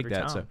 people would take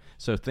that.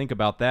 So think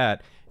about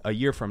that. A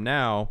year from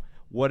now,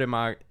 would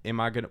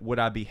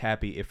I be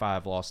happy if I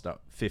have lost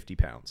 50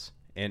 pounds?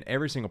 And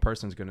every single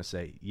person is going to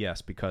say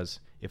yes,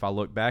 because if I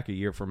look back a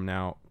year from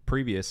now,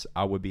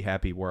 I would be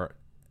happy where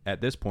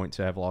at this point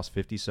to have lost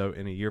 50. So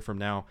in a year from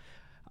now,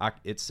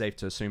 it's safe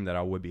to assume that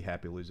I would be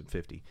happy losing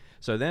 50.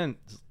 So then,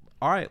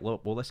 all right, well,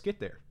 let's get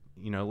there.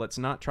 Let's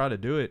not try to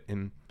do it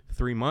in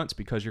 3 months,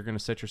 because you're going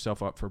to set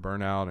yourself up for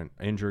burnout and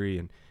injury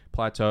and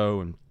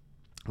plateau and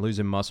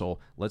losing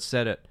muscle. Let's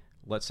set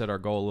our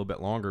goal a little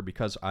bit longer,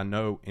 because I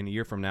know in a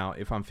year from now,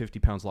 if I'm 50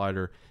 pounds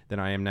lighter than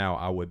I am now,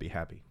 I would be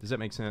happy. Does that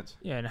make sense?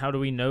 Yeah, and how do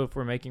we know if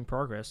we're making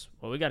progress?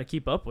 Well, we got to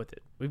keep up with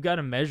it. We've got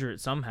to measure it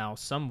somehow,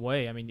 some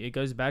way. I mean, it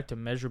goes back to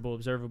measurable,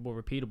 observable,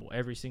 repeatable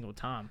every single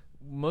time.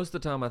 Most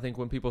of the time, I think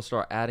when people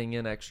start adding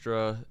in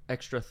extra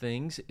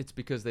things, it's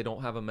because they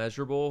don't have a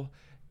measurable,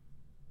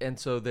 and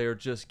so they're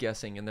just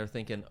guessing, and they're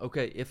thinking,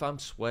 okay, if I'm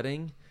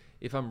sweating,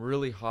 if I'm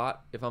really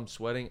hot, if I'm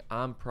sweating,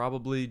 I'm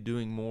probably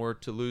doing more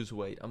to lose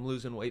weight. I'm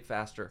losing weight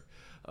faster.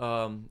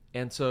 And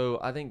so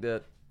I think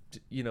that,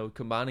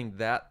 combining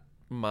that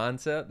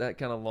mindset, that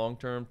kind of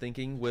long-term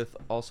thinking with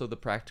also the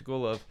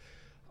practical of,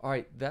 all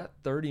right, that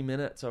 30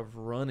 minutes of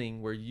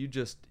running where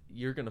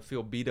you're going to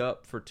feel beat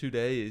up for 2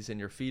 days and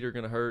your feet are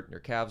going to hurt and your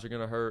calves are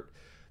going to hurt,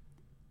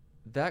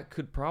 that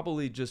could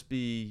probably just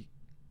be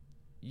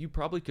you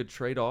probably could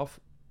trade off,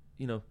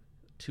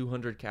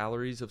 200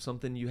 calories of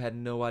something you had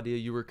no idea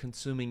you were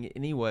consuming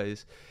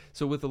anyways.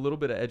 So with a little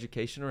bit of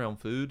education around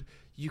food,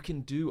 you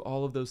can do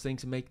all of those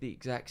things and make the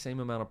exact same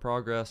amount of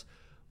progress,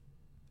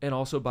 and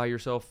also buy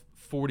yourself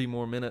 40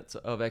 more minutes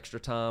of extra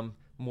time,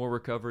 more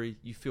recovery.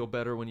 You feel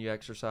better when you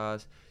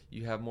exercise.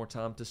 You have more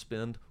time to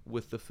spend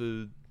with the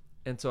food.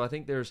 And so I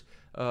think there's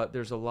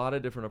a lot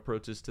of different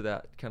approaches to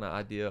that kind of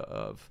idea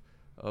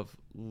of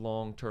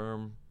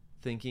long-term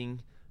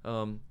thinking,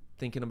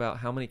 thinking about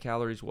how many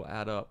calories will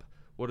add up.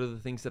 What are the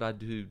things that I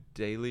do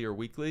daily or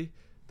weekly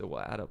that will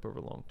add up over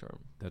long term?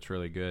 That's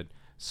really good.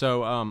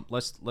 So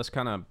let's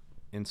kind of,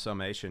 in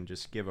summation,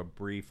 just give a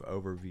brief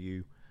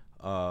overview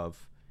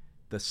of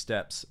the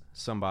steps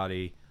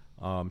somebody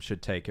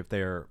should take if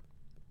they're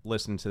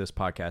listening to this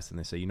podcast and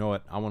they say, you know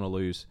what, I want to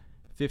lose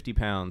 50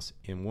 pounds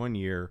in 1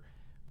 year.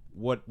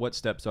 What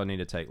steps do I need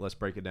to take? Let's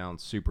break it down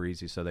super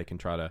easy so they can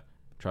try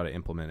to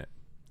implement it.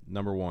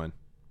 Number one,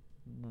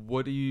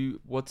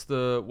 what's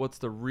the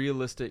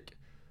realistic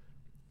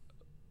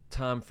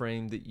time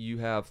frame that you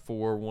have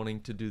for wanting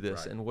to do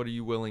this, and what are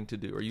you willing to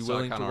do? Are you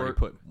willing to work?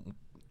 Put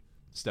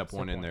step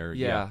one in there.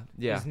 Yeah.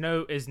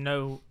 Is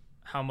know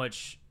how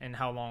much and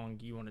how long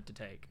you want it to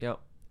take. Yep.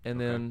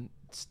 And then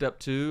step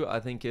two,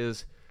 I think,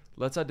 is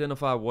let's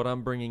identify what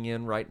I'm bringing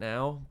in right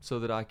now so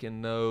that I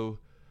can know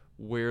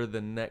where the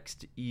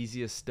next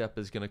easiest step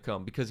is going to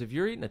come. Because if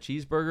you're eating a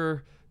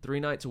cheeseburger 3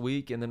 nights a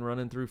week and then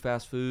running through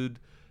fast food,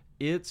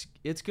 it's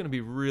going to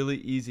be really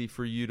easy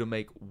for you to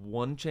make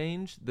one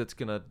change that's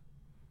going to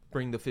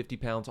bring the 50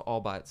 pounds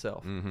all by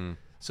itself. Mm-hmm.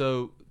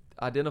 So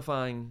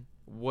identifying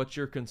what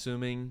you're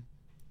consuming,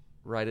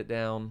 write it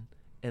down,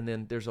 and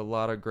then there's a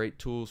lot of great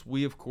tools.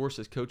 We, of course,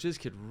 as coaches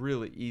could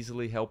really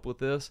easily help with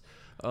this.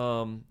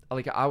 I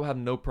have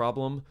no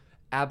problem,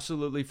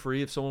 absolutely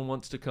free, if someone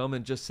wants to come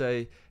and just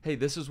say, hey,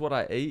 this is what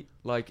I ate.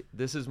 Like,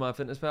 this is my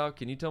MyFitnessPal.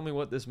 Can you tell me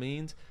what this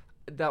means?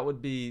 That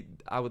would be,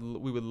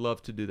 we would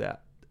love to do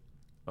that.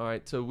 All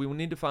right. So we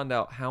need to find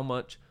out how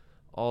much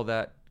all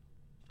that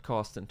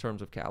cost in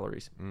terms of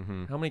calories.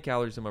 Mm-hmm. How many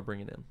calories am I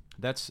bringing in?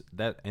 That's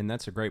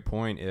a great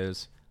point.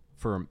 Is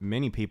for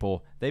many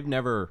people, they've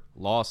never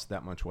lost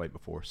that much weight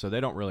before, so they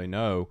don't really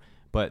know.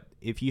 But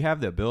if you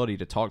have the ability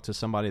to talk to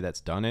somebody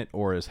that's done it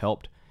or has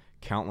helped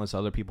countless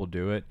other people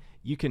do it,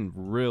 you can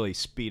really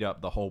speed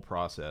up the whole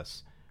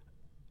process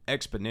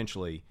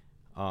exponentially,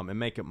 and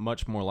make it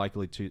much more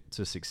likely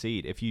to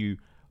succeed if you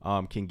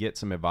can get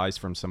some advice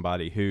from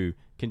somebody who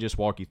can just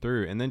walk you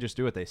through, and then just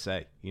do what they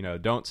say.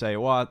 Don't say,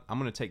 well, I'm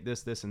going to take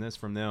this, and this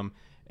from them,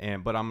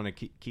 but I'm going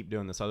to keep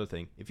doing this other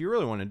thing. If you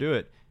really want to do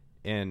it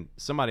and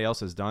somebody else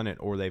has done it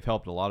or they've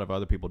helped a lot of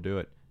other people do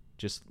it,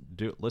 just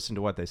listen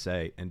to what they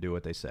say and do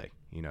what they say.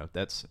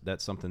 That's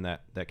something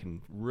that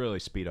can really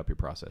speed up your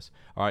process.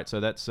 All right.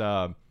 So that's,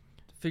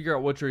 figure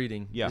out what you're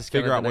eating. Yeah.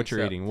 Figure out what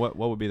you're eating. What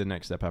would be the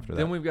next step after that?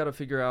 Then we've got to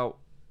figure out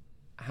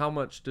how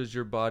much does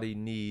your body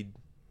need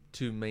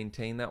to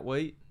maintain that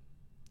weight,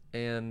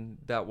 and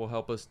that will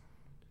help us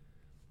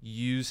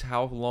use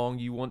how long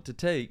you want to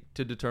take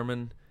to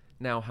determine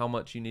now how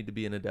much you need to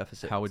be in a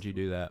deficit. How would you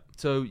do that?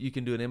 So you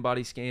can do an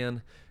in-body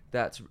scan.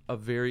 That's a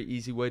very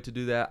easy way to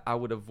do that. I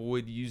would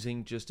avoid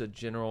using just a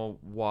general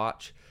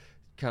watch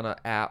kind of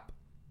app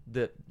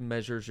that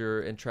measures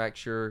and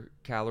tracks your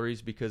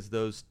calories, because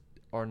those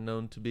are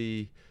known to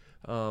be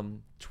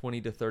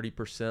 20 to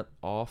 30%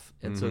 off,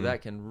 and so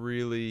that can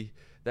really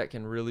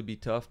be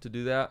tough to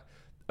do that.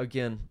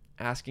 Again,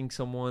 asking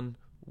someone.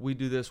 We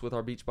do this with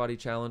our Beachbody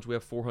Challenge. We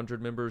have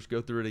 400 members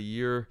go through it a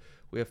year.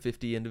 We have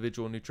 50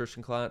 individual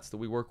nutrition clients that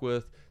we work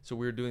with. So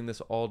we're doing this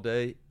all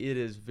day. It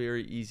is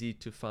very easy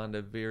to find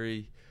a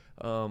very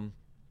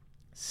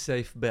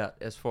safe bet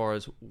as far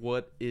as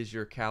what is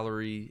your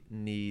calorie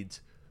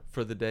needs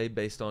for the day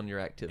based on your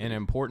activity. An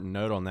important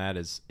note on that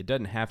is it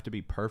doesn't have to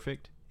be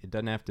perfect. It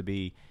doesn't have to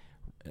be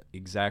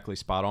exactly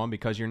spot on,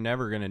 because you're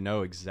never going to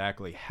know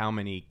exactly how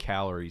many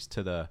calories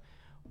to the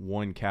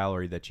 1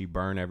 calorie that you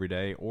burn every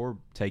day or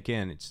take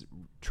in. It's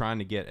trying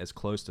to get as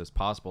close as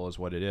possible as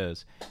what it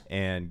is,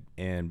 and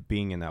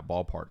being in that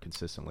ballpark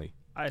consistently.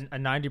 A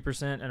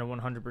 90% and a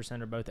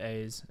 100% are both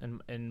A's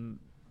in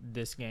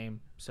this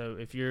game. So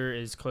if you're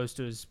as close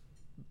to as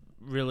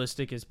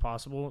realistic as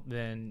possible,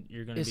 then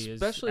you're going to be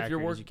as accurate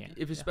as you can.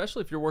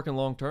 Especially if you're working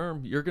long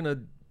term,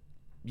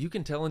 you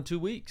can tell in 2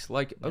 weeks,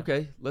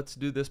 okay, let's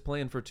do this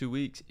plan for 2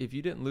 weeks. If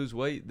you didn't lose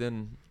weight,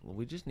 then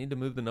we just need to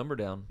move the number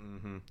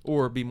down,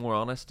 or be more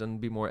honest and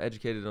be more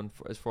educated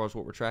as far as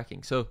what we're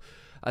tracking. So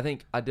I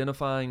think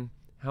identifying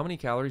how many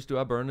calories do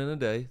I burn in a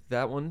day,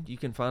 that one you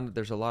can find.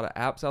 There's a lot of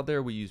apps out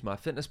there. We use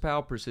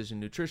MyFitnessPal. Precision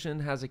Nutrition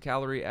has a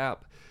calorie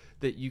app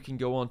that you can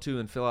go on to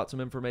and fill out some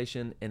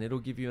information, and it'll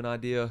give you an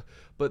idea.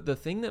 But the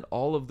thing that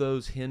all of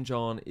those hinge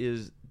on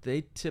is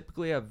they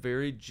typically have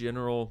very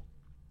general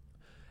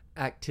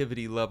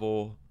activity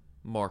level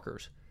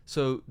markers.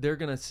 So they're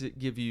going to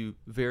give you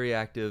very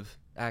active,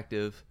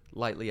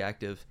 lightly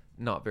active,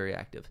 not very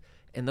active.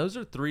 And those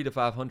are 300 to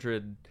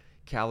 500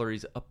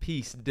 calories a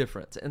piece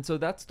difference. And so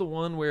that's the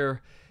one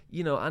where,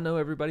 I know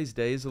everybody's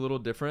day is a little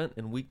different,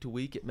 and week to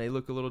week it may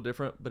look a little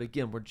different, but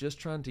again, we're just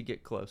trying to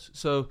get close.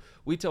 So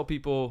we tell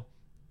people,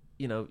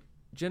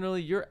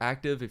 generally you're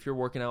active if you're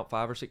working out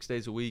 5 or 6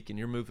 days a week and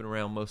you're moving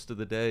around most of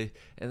the day,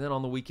 and then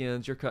on the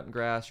weekends you're cutting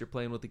grass, you're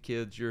playing with the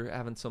kids, you're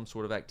having some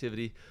sort of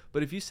activity.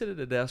 But if you sit at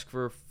a desk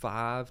for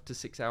 5 to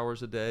 6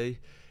 hours a day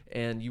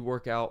and you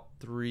work out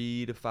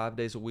 3 to 5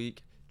 days a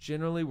week,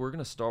 generally we're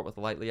going to start with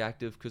lightly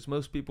active, because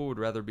most people would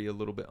rather be a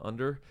little bit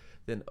under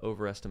than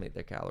overestimate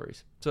their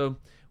calories. So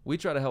we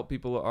try to help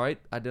people, all right,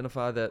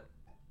 identify that,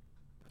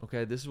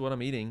 okay, this is what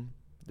I'm eating,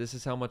 this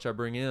is how much I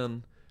bring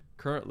in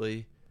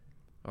currently.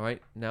 All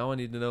right, now I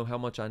need to know how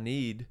much I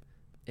need.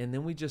 And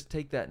then we just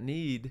take that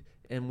need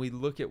and we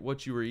look at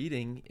what you were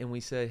eating and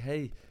we say,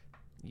 hey,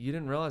 you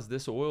didn't realize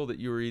this oil that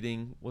you were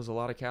eating was a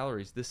lot of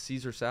calories. This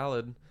Caesar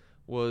salad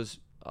was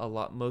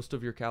most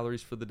of your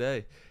calories for the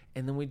day.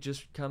 And then we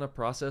just kind of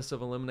process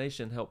of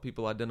elimination, help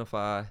people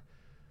identify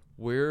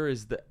where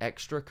is the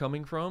extra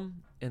coming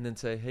from, and then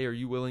say, hey, are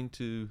you willing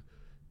to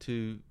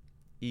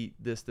eat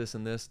this, this,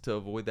 and this to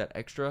avoid that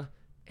extra?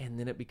 And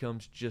then it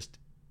becomes just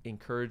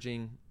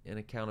encouraging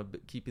and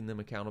keeping them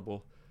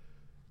accountable.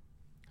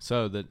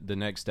 So the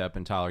next step,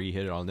 and Tyler, you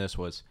hit it on this,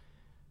 was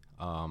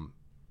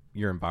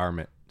your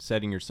environment,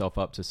 setting yourself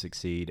up to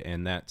succeed,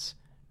 and that's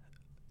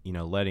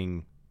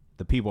letting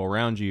the people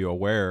around you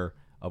aware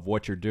of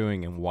what you're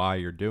doing and why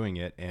you're doing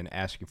it, and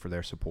asking for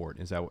their support.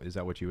 Is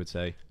that what you would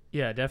say?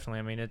 Yeah, definitely.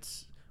 I mean,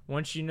 it's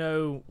once you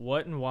know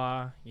what and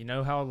why, you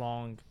know how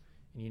long,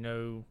 and you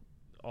know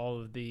all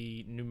of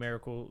the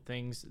numerical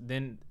things,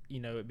 then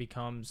it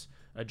becomes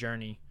a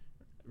journey,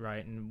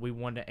 right? And we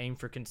want to aim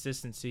for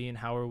consistency. And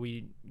how are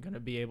we going to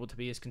be able to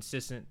be as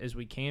consistent as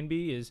we can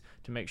be is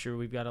to make sure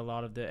we've got a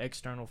lot of the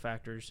external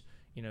factors,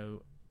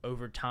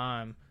 over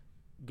time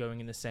going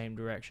in the same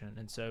direction.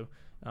 And so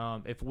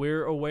if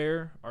we're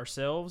aware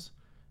ourselves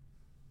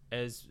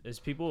as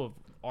people of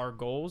our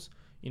goals,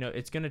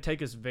 it's going to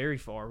take us very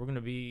far. We're going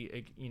to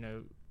be,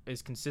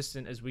 as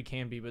consistent as we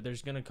can be, but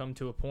there's going to come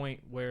to a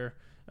point where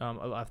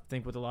I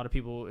think with a lot of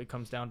people, it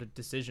comes down to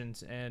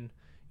decisions. And,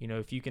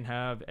 if you can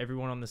have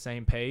everyone on the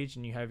same page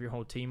and you have your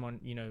whole team on,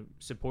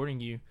 supporting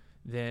you,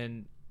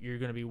 then you're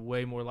going to be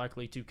way more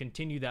likely to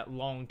continue that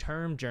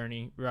long-term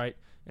journey, right?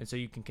 And so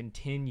you can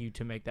continue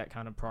to make that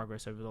kind of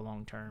progress over the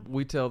long term.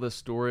 We tell this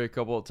story a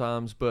couple of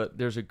times, but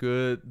there's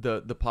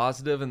the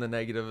positive and the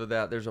negative of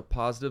that. There's a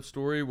positive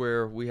story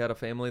where we had a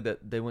family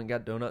that they went and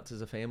got donuts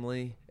as a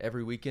family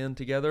every weekend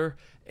together,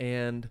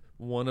 and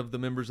one of the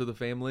members of the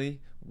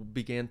family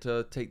began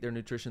to take their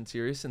nutrition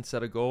serious and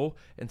set a goal.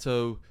 And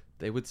so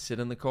they would sit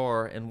in the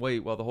car and wait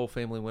while the whole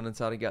family went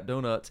inside and got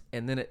donuts.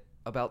 And then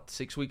about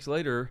 6 weeks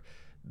later,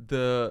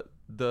 the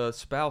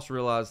spouse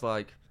realized,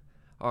 like,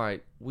 all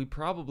right, we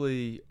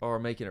probably are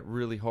making it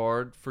really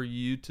hard for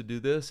you to do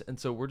this, and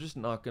so we're just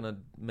not going to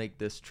make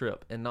this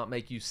trip and not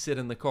make you sit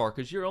in the car,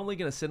 because you're only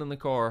going to sit in the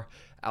car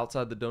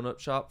outside the donut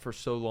shop for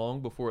so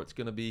long before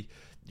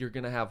you're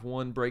going to have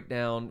one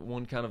breakdown,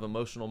 one kind of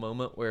emotional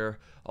moment where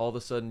all of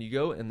a sudden you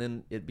go, and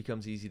then it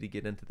becomes easy to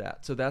get into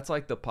that. So that's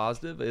like the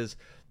positive, is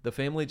the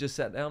family just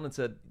sat down and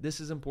said,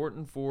 this is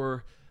important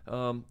for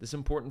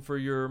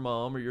your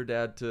mom or your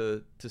dad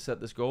to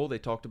set this goal. They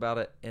talked about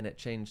it, and it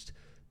changed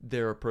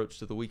their approach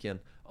to the weekend.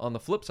 On the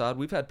flip side,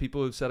 we've had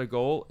people who've set a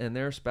goal and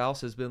their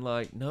spouse has been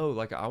like, no,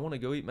 like, I want to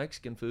go eat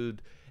Mexican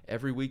food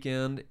every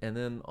weekend, and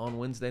then on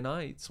Wednesday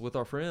nights with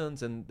our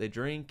friends, and they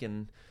drink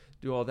and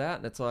do all that.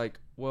 And it's like,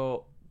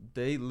 well,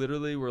 they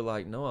literally were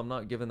like, no, I'm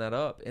not giving that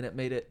up. And it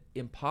made it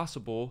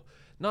impossible.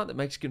 Not that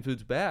Mexican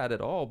food's bad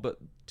at all, but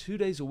 2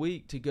 days a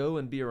week to go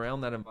and be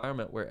around that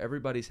environment where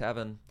everybody's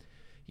having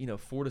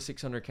 400 to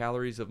 600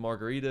 calories of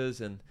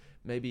margaritas and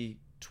maybe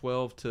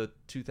 12 to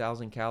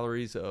 2,000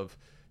 calories of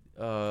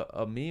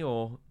a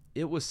meal,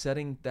 it was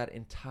setting that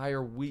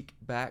entire week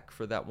back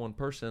for that one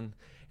person.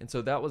 And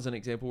so that was an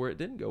example where it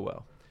didn't go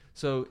well.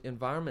 So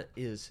environment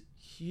is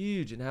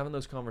huge, and having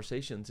those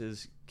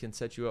conversations can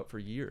set you up for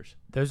years.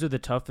 Those are the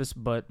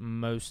toughest but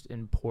most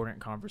important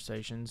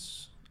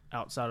conversations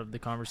outside of the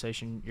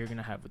conversation you're going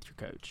to have with your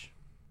coach.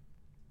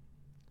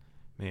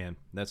 Man,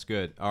 that's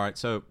good. All right,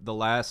 so the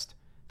last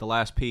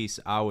piece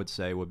I would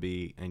say would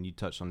be, and you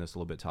touched on this a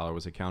little bit, Tyler,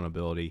 was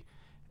accountability,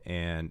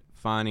 and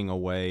finding a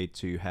way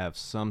to have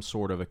some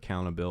sort of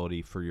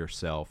accountability for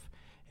yourself.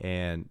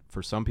 And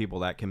for some people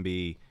that can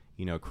be,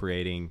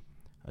 creating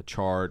a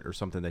chart or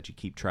something that you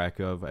keep track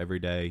of every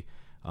day.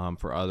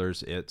 For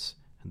others, it's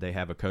they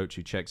have a coach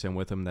who checks in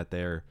with them, that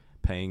they're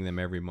paying them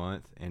every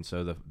month. And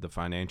so the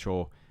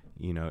financial,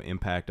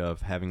 impact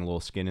of having a little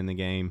skin in the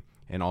game,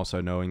 and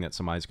also knowing that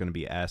somebody's going to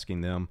be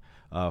asking them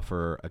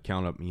for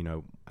account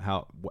of,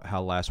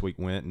 how last week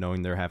went,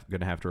 knowing they're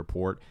going to have to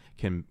report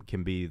can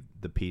be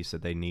the piece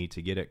that they need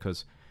to get it.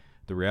 Because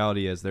the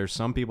reality is there's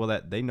some people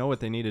that they know what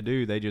they need to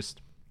do, they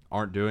just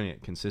aren't doing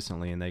it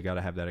consistently, and they got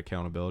to have that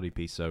accountability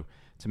piece. So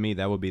to me,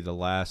 that would be the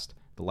last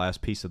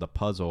piece of the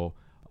puzzle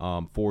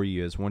for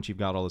you, is once you've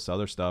got all this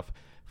other stuff,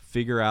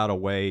 figure out a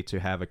way to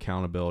have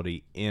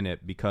accountability in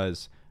it,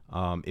 because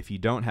if you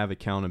don't have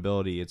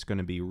accountability, it's going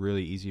to be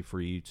really easy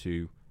for you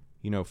to,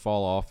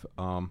 fall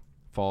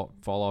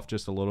off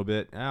just a little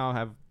bit. I'll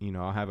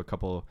have a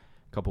couple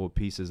of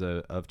pieces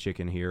of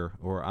chicken here,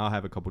 or I'll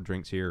have a couple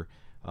drinks here,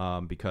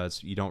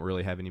 because you don't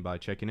really have anybody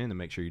checking in to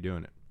make sure you're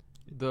doing it.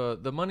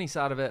 The money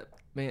side of it,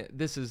 man,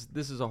 this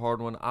is a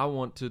hard one. I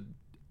want to,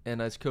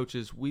 and as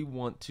coaches, we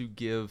want to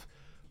give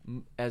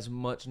as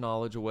much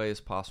knowledge away as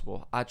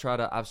possible. I've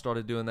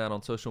started doing that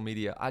on social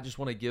media. I just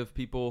want to give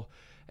people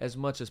as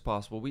much as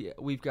possible.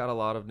 We've got a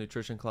lot of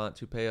nutrition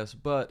clients who pay us,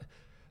 but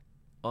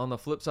on the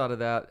flip side of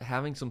that,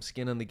 having some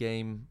skin in the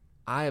game,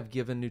 I have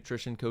given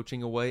nutrition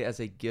coaching away as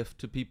a gift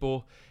to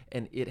people,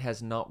 and it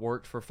has not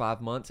worked for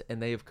 5 months,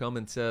 and they have come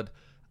and said,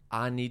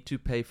 I need to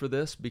pay for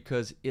this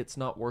because it's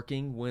not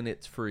working when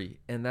it's free.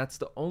 And that's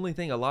the only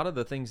thing. A lot of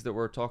the things that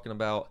we're talking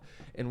about,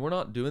 and we're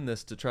not doing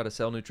this to try to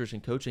sell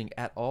nutrition coaching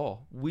at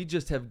all. We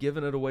just have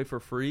given it away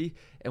for free,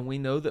 and we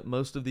know that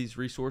most of these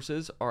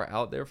resources are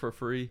out there for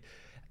free.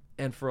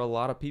 And for a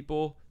lot of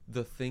people,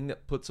 the thing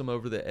that puts them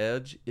over the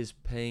edge is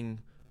paying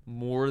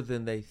more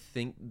than they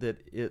think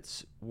that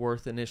it's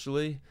worth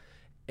initially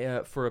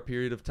for a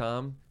period of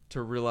time,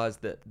 to realize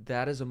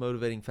that is a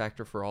motivating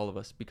factor for all of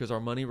us, because our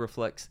money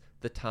reflects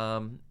the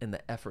time and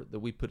the effort that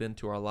we put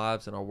into our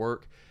lives and our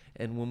work.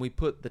 And when we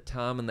put the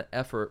time and the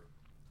effort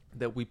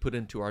that we put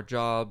into our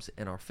jobs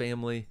and our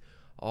family,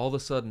 all of a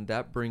sudden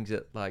that brings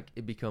it, like,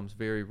 it becomes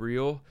very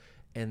real.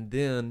 And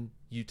then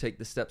you take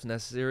the steps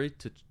necessary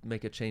to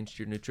make a change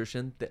to your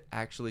nutrition that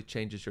actually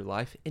changes your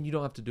life, and you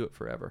don't have to do it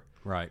forever.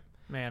 Right.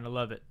 Man, I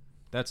love it.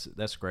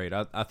 That's great.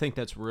 I think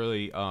that's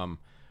really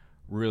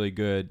really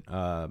good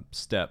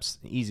steps,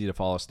 easy to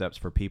follow steps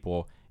for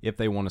people if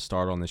they want to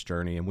start on this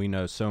journey. And we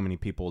know so many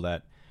people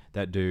that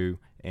do.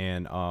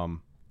 And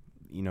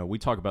we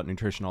talk about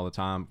nutrition all the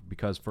time,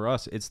 because for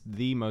us it's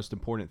the most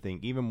important thing,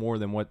 even more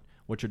than what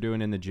you're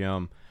doing in the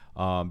gym,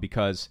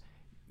 because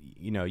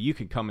you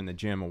could come in the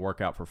gym and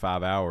work out for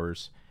 5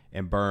 hours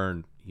and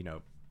burn,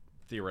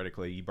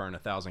 theoretically you burn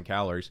 1,000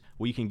 calories.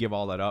 Well, you can give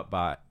all that up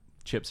by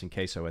chips and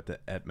queso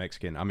at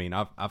Mexican. I mean,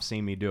 I've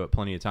seen me do it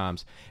plenty of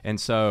times. And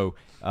so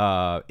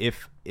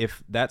if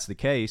that's the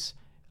case,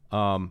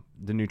 the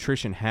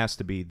nutrition has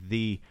to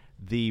be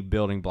the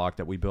building block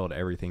that we build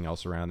everything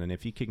else around. And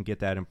if you can get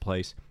that in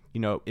place,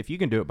 if you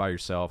can do it by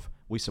yourself,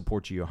 we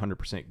support you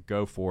 100%.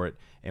 Go for it,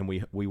 and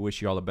we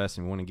wish you all the best,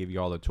 and we want to give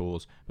you all the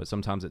tools. But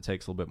sometimes it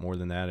takes a little bit more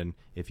than that. And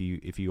if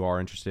you are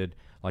interested,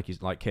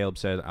 like Caleb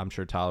said, I'm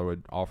sure Tyler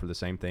would offer the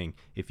same thing.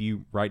 If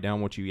you write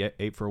down what you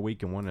ate for a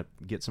week and want to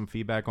get some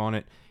feedback on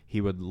it,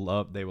 they would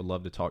love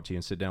to talk to you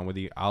and sit down with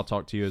you. I'll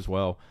talk to you as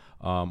well,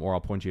 or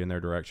I'll point you in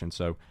their direction.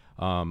 So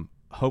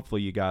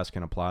hopefully you guys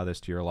can apply this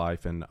to your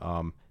life, and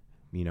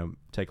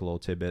take a little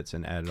tidbits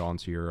and add it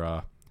onto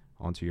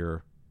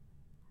your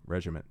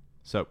regiment.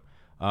 So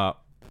all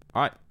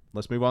right,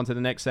 let's move on to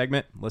the next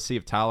segment. Let's see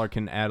if Tyler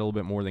can add a little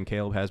bit more than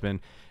Caleb has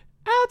been.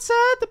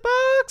 Outside the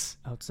box.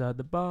 Outside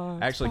the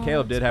box. Actually,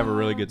 Caleb did have a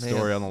really good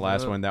story on the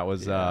last one. That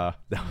was that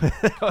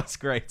was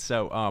great.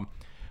 So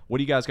what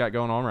do you guys got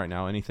going on right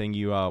now? Anything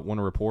you want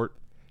to report?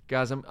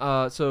 Guys, I'm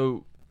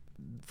so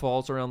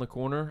fall's around the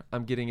corner.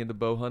 I'm getting into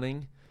bow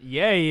hunting.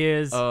 Yeah, he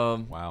is.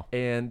 Wow.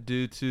 And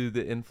due to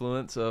the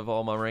influence of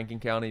all my Rankin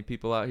County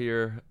people out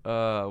here,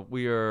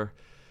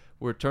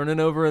 we're turning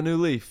over a new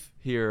leaf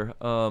here.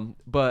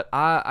 But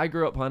I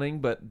grew up hunting,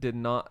 but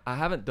I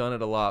haven't done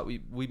it a lot.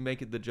 We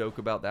make it the joke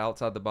about the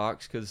outside the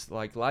box, because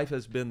like life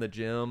has been the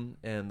gym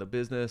and the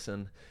business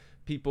and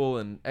people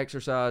and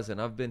exercise, and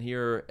I've been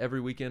here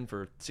every weekend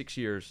for 6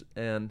 years.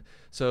 And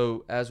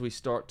so as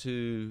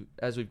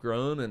we've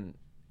grown and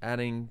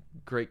adding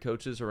great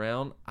coaches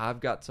around,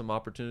 I've got some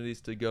opportunities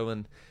to go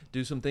and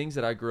do some things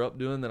that I grew up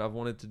doing that I've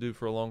wanted to do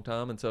for a long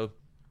time. And so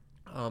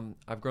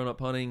I've grown up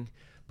hunting,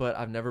 but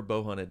I've never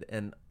bow hunted.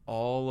 And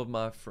all of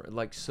my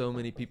so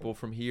many people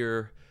from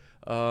here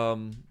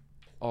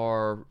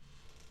are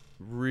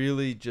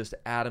really just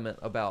adamant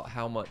about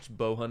how much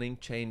bow hunting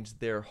changed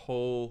their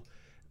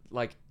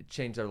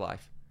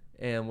life,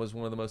 and was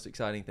one of the most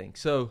exciting things.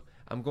 So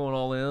I'm going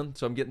all in.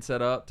 So I'm getting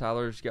set up.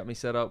 Tyler's got me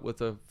set up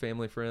with a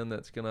family friend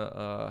that's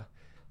gonna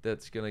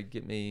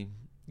get me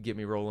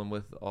rolling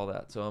with all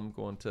that. So I'm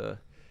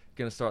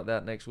gonna start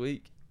that next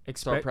week.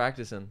 Start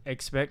practicing.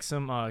 Expect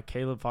some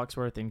Caleb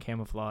Foxworth in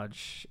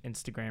camouflage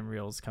Instagram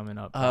reels coming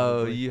up.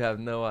 Oh, you have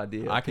no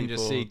idea. I can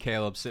just see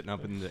Caleb sitting up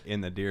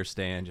in the deer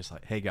stand, just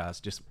like, hey guys,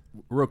 just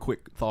real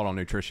quick thought on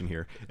nutrition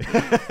here.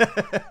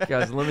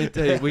 Guys, let me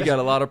tell you, we got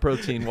a lot of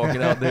protein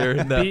walking out there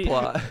in that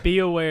plot. Be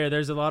aware,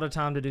 there's a lot of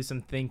time to do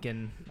some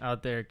thinking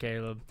out there,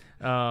 Caleb.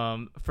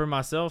 For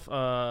myself,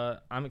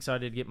 I'm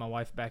excited to get my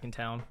wife back in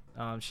town.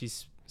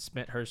 She's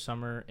spent her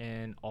summer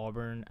in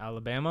Auburn,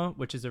 Alabama,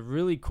 which is a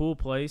really cool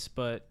place,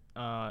 but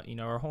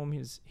our home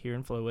is here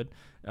in Flowood,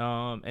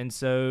 and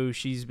so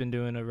she's been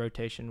doing a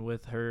rotation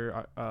with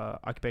her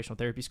occupational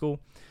therapy school.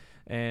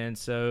 And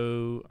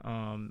so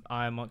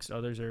I, amongst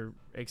others, are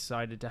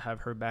excited to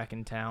have her back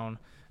in town.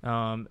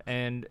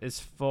 And as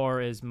far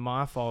as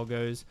my fall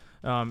goes,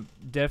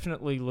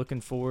 definitely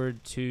looking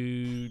forward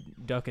to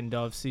duck and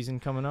dove season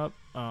coming up.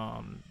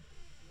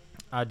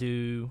 I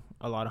do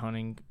a lot of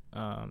hunting,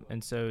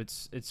 and so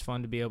it's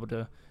fun to be able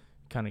to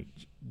kind of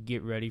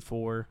get ready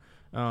for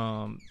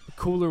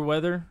cooler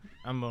weather.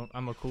 I'm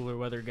a cooler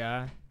weather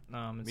guy.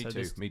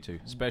 Me too.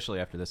 Especially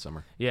after this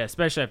summer. Yeah,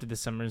 especially after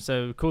this summer. And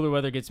so cooler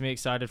weather gets me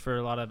excited for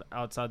a lot of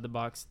outside the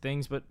box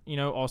things, but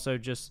also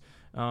just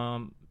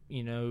honing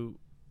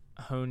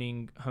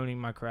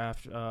my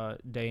craft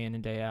day in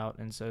and day out.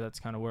 And so that's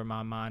kind of where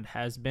my mind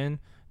has been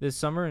this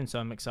summer. And so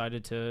I'm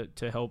excited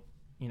to help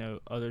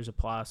others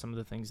apply some of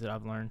the things that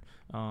I've learned,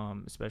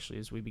 especially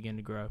as we begin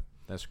to grow.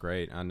 That's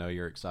great. I know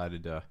you're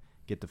excited to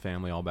get the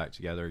family all back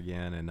together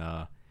again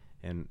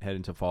and head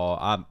into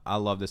fall. I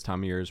love this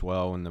time of year as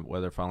well when the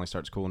weather finally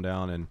starts cooling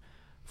down and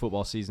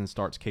football season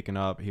starts kicking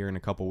up here in a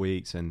couple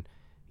weeks. And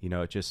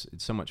it's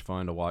so much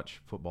fun to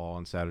watch football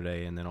on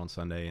Saturday and then on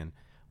Sunday. And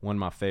one of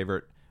my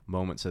favorite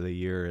moments of the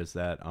year is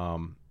that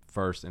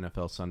first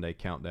NFL Sunday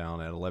countdown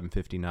at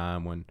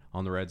 11:59 when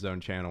on the Red Zone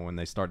channel when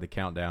they start the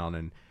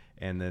countdown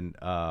and then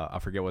I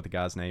forget what the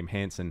guy's name,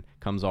 Hanson,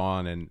 comes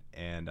on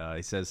and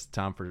he says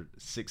time for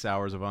 6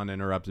 hours of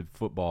uninterrupted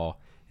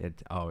football.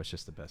 It's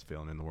just the best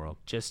feeling in the world.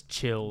 Just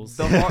chills.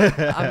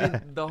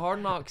 The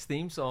Hard Knocks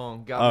theme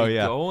song got me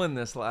going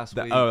this last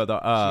week.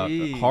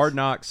 The Hard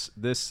Knocks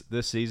this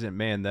season,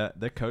 man.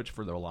 The coach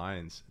for the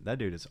Lions, that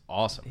dude is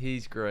awesome.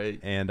 He's great,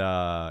 and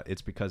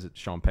it's because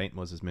Sean Payton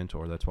was his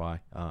mentor. That's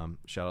why.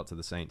 Shout out to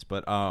the Saints.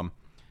 But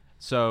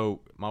so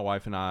my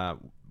wife and I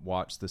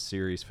watched the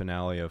series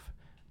finale of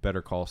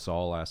Better Call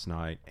Saul last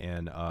night,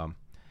 and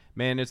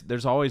man,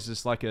 there's always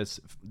just like this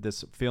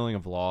feeling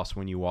of loss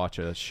when you watch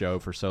a show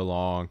for so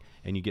long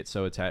and you get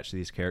so attached to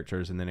these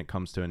characters and then it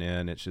comes to an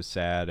end. It's just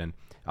sad, and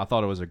I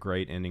thought it was a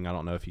great ending. I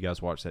don't know if you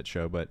guys watched that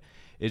show, but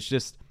it's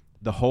just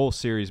the whole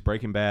series,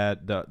 Breaking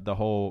Bad, the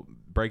whole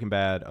Breaking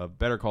Bad of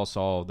Better Call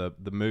Saul, the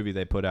movie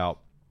they put out,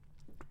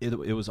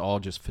 it was all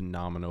just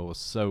phenomenal. It was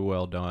so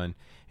well done,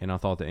 and I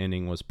thought the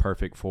ending was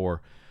perfect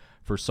for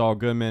Saul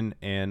Goodman,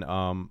 and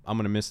I'm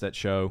going to miss that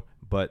show,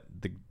 but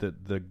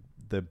the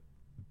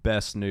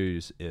best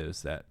news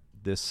is that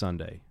this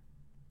Sunday,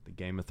 the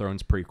Game of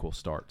Thrones prequel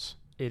starts.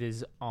 It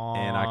is on.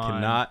 And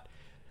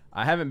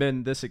I haven't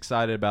been this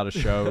excited about a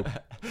show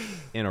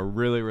in a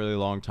really, really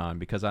long time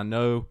because I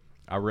know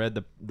I read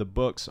the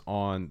books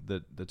on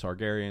the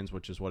Targaryens,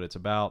 which is what it's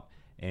about,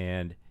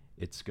 and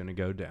it's going to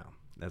go down.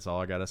 That's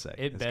all I got to say.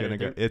 It better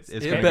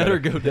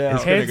go down.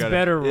 Heads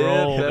better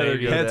roll,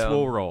 baby. Heads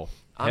will roll.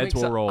 Heads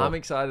will roll. I'm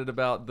excited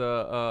about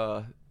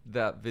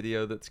that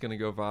video that's going to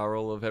go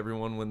viral of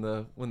everyone when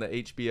the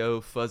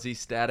HBO fuzzy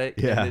static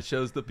and it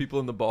shows the people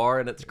in the bar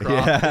and it's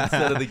cropped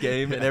instead of the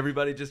game and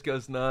everybody just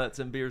goes nuts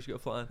and beers go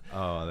flying.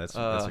 Oh, that's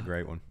a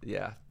great one.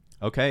 Yeah.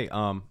 Okay.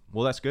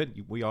 Well, that's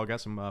good. We all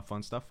got some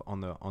fun stuff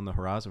on the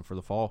horizon for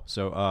the fall.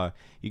 So,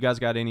 you guys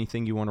got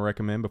anything you want to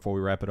recommend before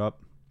we wrap it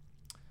up?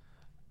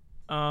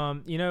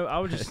 I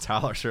would just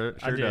Tyler sure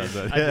does.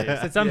 I did.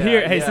 Since I'm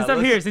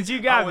here, since you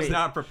got me, I was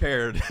not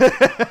prepared.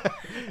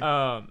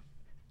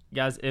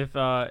 Guys, if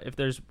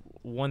there's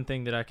one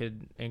thing that I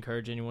could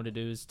encourage anyone to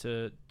do is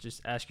to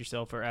just ask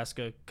yourself or ask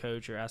a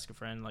coach or ask a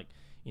friend, like,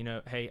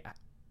 hey,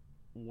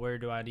 where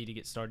do I need to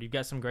get started? You've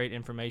got some great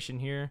information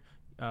here.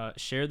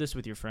 Share this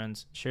with your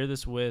friends. Share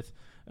this with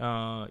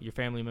your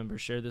family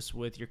members. Share this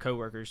with your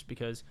coworkers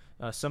because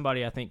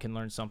somebody, I think, can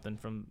learn something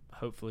from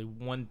hopefully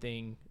one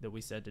thing that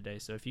we said today.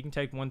 So if you can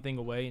take one thing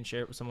away and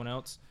share it with someone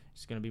else,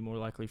 it's going to be more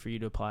likely for you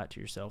to apply it to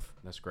yourself.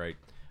 That's great.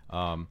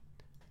 I'm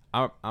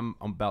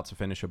about to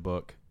finish a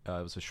book. It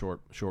was a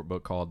short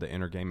book called The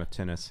Inner Game of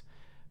Tennis,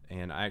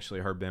 and I actually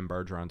heard Ben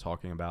Bergeron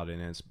talking about it,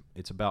 and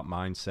it's about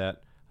mindset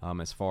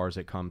as far as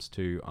it comes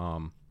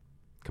to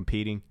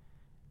competing,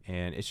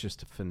 and it's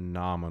just a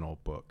phenomenal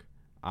book.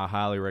 I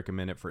highly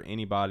recommend it for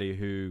anybody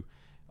who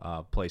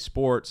plays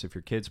sports, if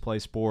your kids play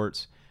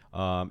sports.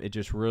 It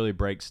just really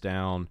breaks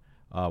down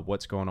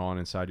what's going on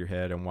inside your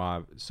head and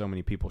why so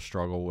many people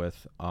struggle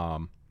with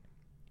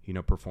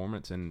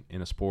performance in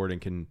a sport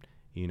and can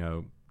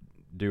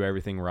do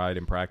everything right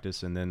in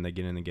practice, and then they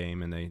get in the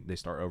game and they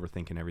start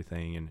overthinking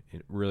everything, and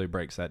it really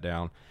breaks that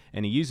down.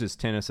 And he uses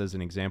tennis as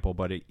an example,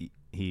 but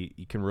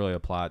he can really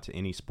apply it to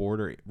any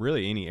sport or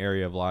really any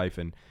area of life,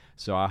 and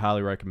so I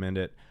highly recommend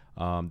it.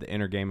 The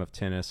Inner Game of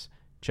Tennis,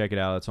 check it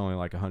out. It's only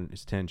like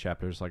it's 10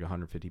 chapters, like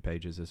 150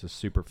 pages. It's a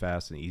super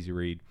fast and easy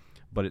read,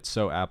 but it's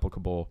so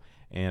applicable,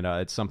 and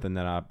it's something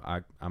that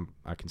I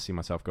can see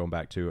myself going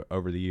back to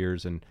over the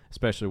years, and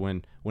especially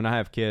when I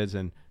have kids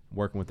and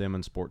working with them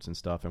in sports and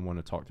stuff and want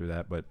to talk through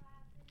that. But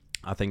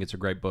I think it's a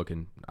great book,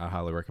 and I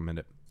highly recommend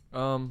it.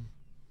 I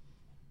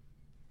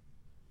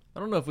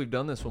don't know if we've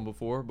done this one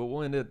before, but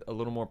we'll end it a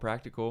little more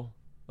practical.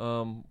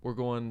 We're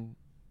going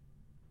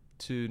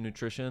to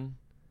nutrition.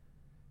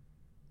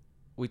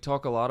 We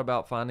talk a lot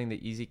about finding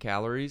the easy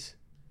calories.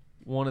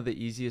 one of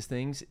the easiest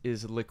things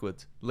is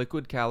liquids.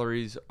 Liquid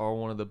calories are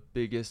one of the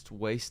biggest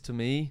wastes to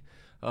me.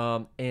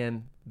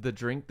 And the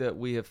drink that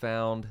we have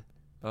found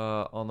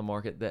on the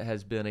market that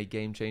has been a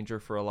game changer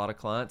for a lot of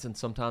clients, and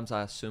sometimes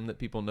I assume that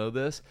people know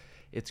this,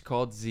 it's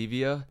called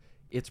Zevia.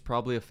 It's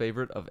probably a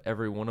favorite of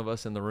every one of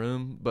us in the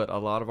room, but a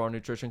lot of our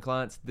nutrition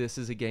clients, this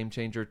is a game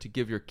changer to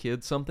give your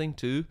kids something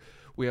too.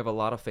 We have a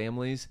lot of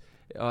families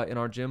in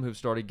our gym who've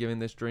started giving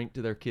this drink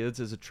to their kids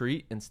as a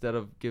treat instead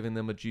of giving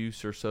them a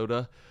juice or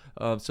soda.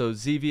 So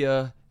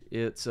Zevia,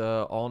 it's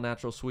all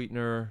natural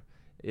sweetener.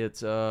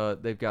 It's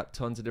they've got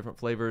tons of different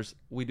flavors.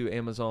 We do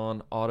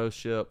Amazon auto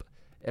ship.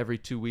 Every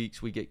 2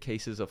 weeks we get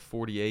cases of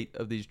 48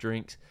 of these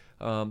drinks.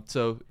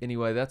 So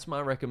anyway, that's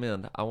my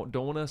recommend. I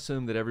don't want to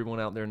assume that everyone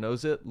out there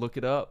knows it. Look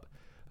it up.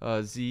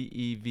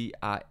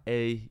 Zevia.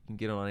 You can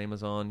get it on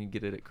Amazon. You can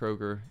get it at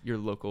Kroger, your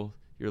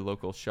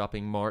local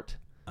shopping mart.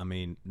 I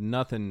mean,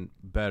 nothing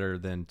better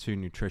than two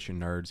nutrition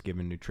nerds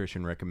giving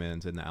nutrition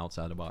recommends in the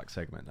outside the box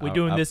segment. We're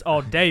doing this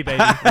all day,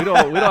 baby. We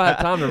don't have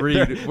time to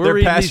read. We're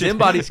reading these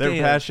InBody scans.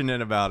 They're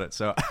passionate about it,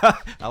 so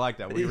I like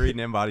that. We're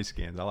reading InBody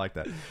scans. I like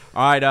that.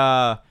 All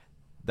right,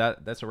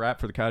 that's a wrap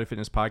for the Coyote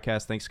Fitness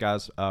Podcast. Thanks,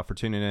 guys, for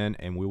tuning in,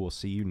 and we will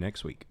see you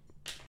next week.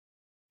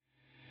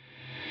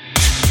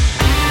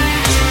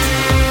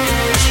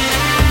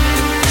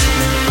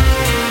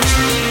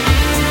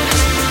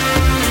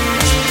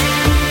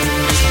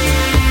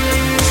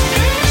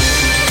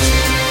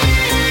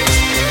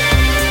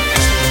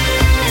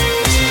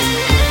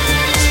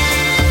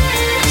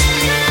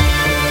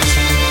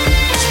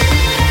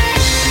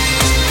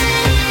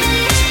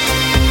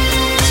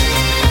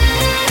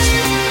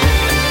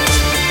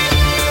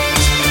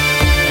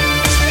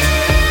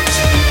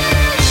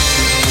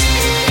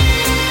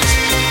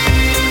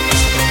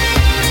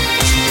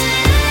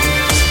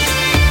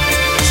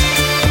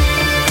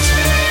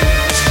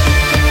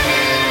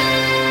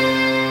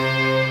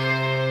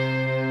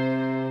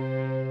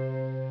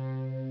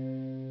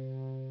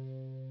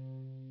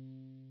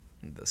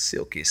 The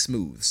silky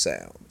smooth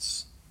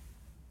sounds.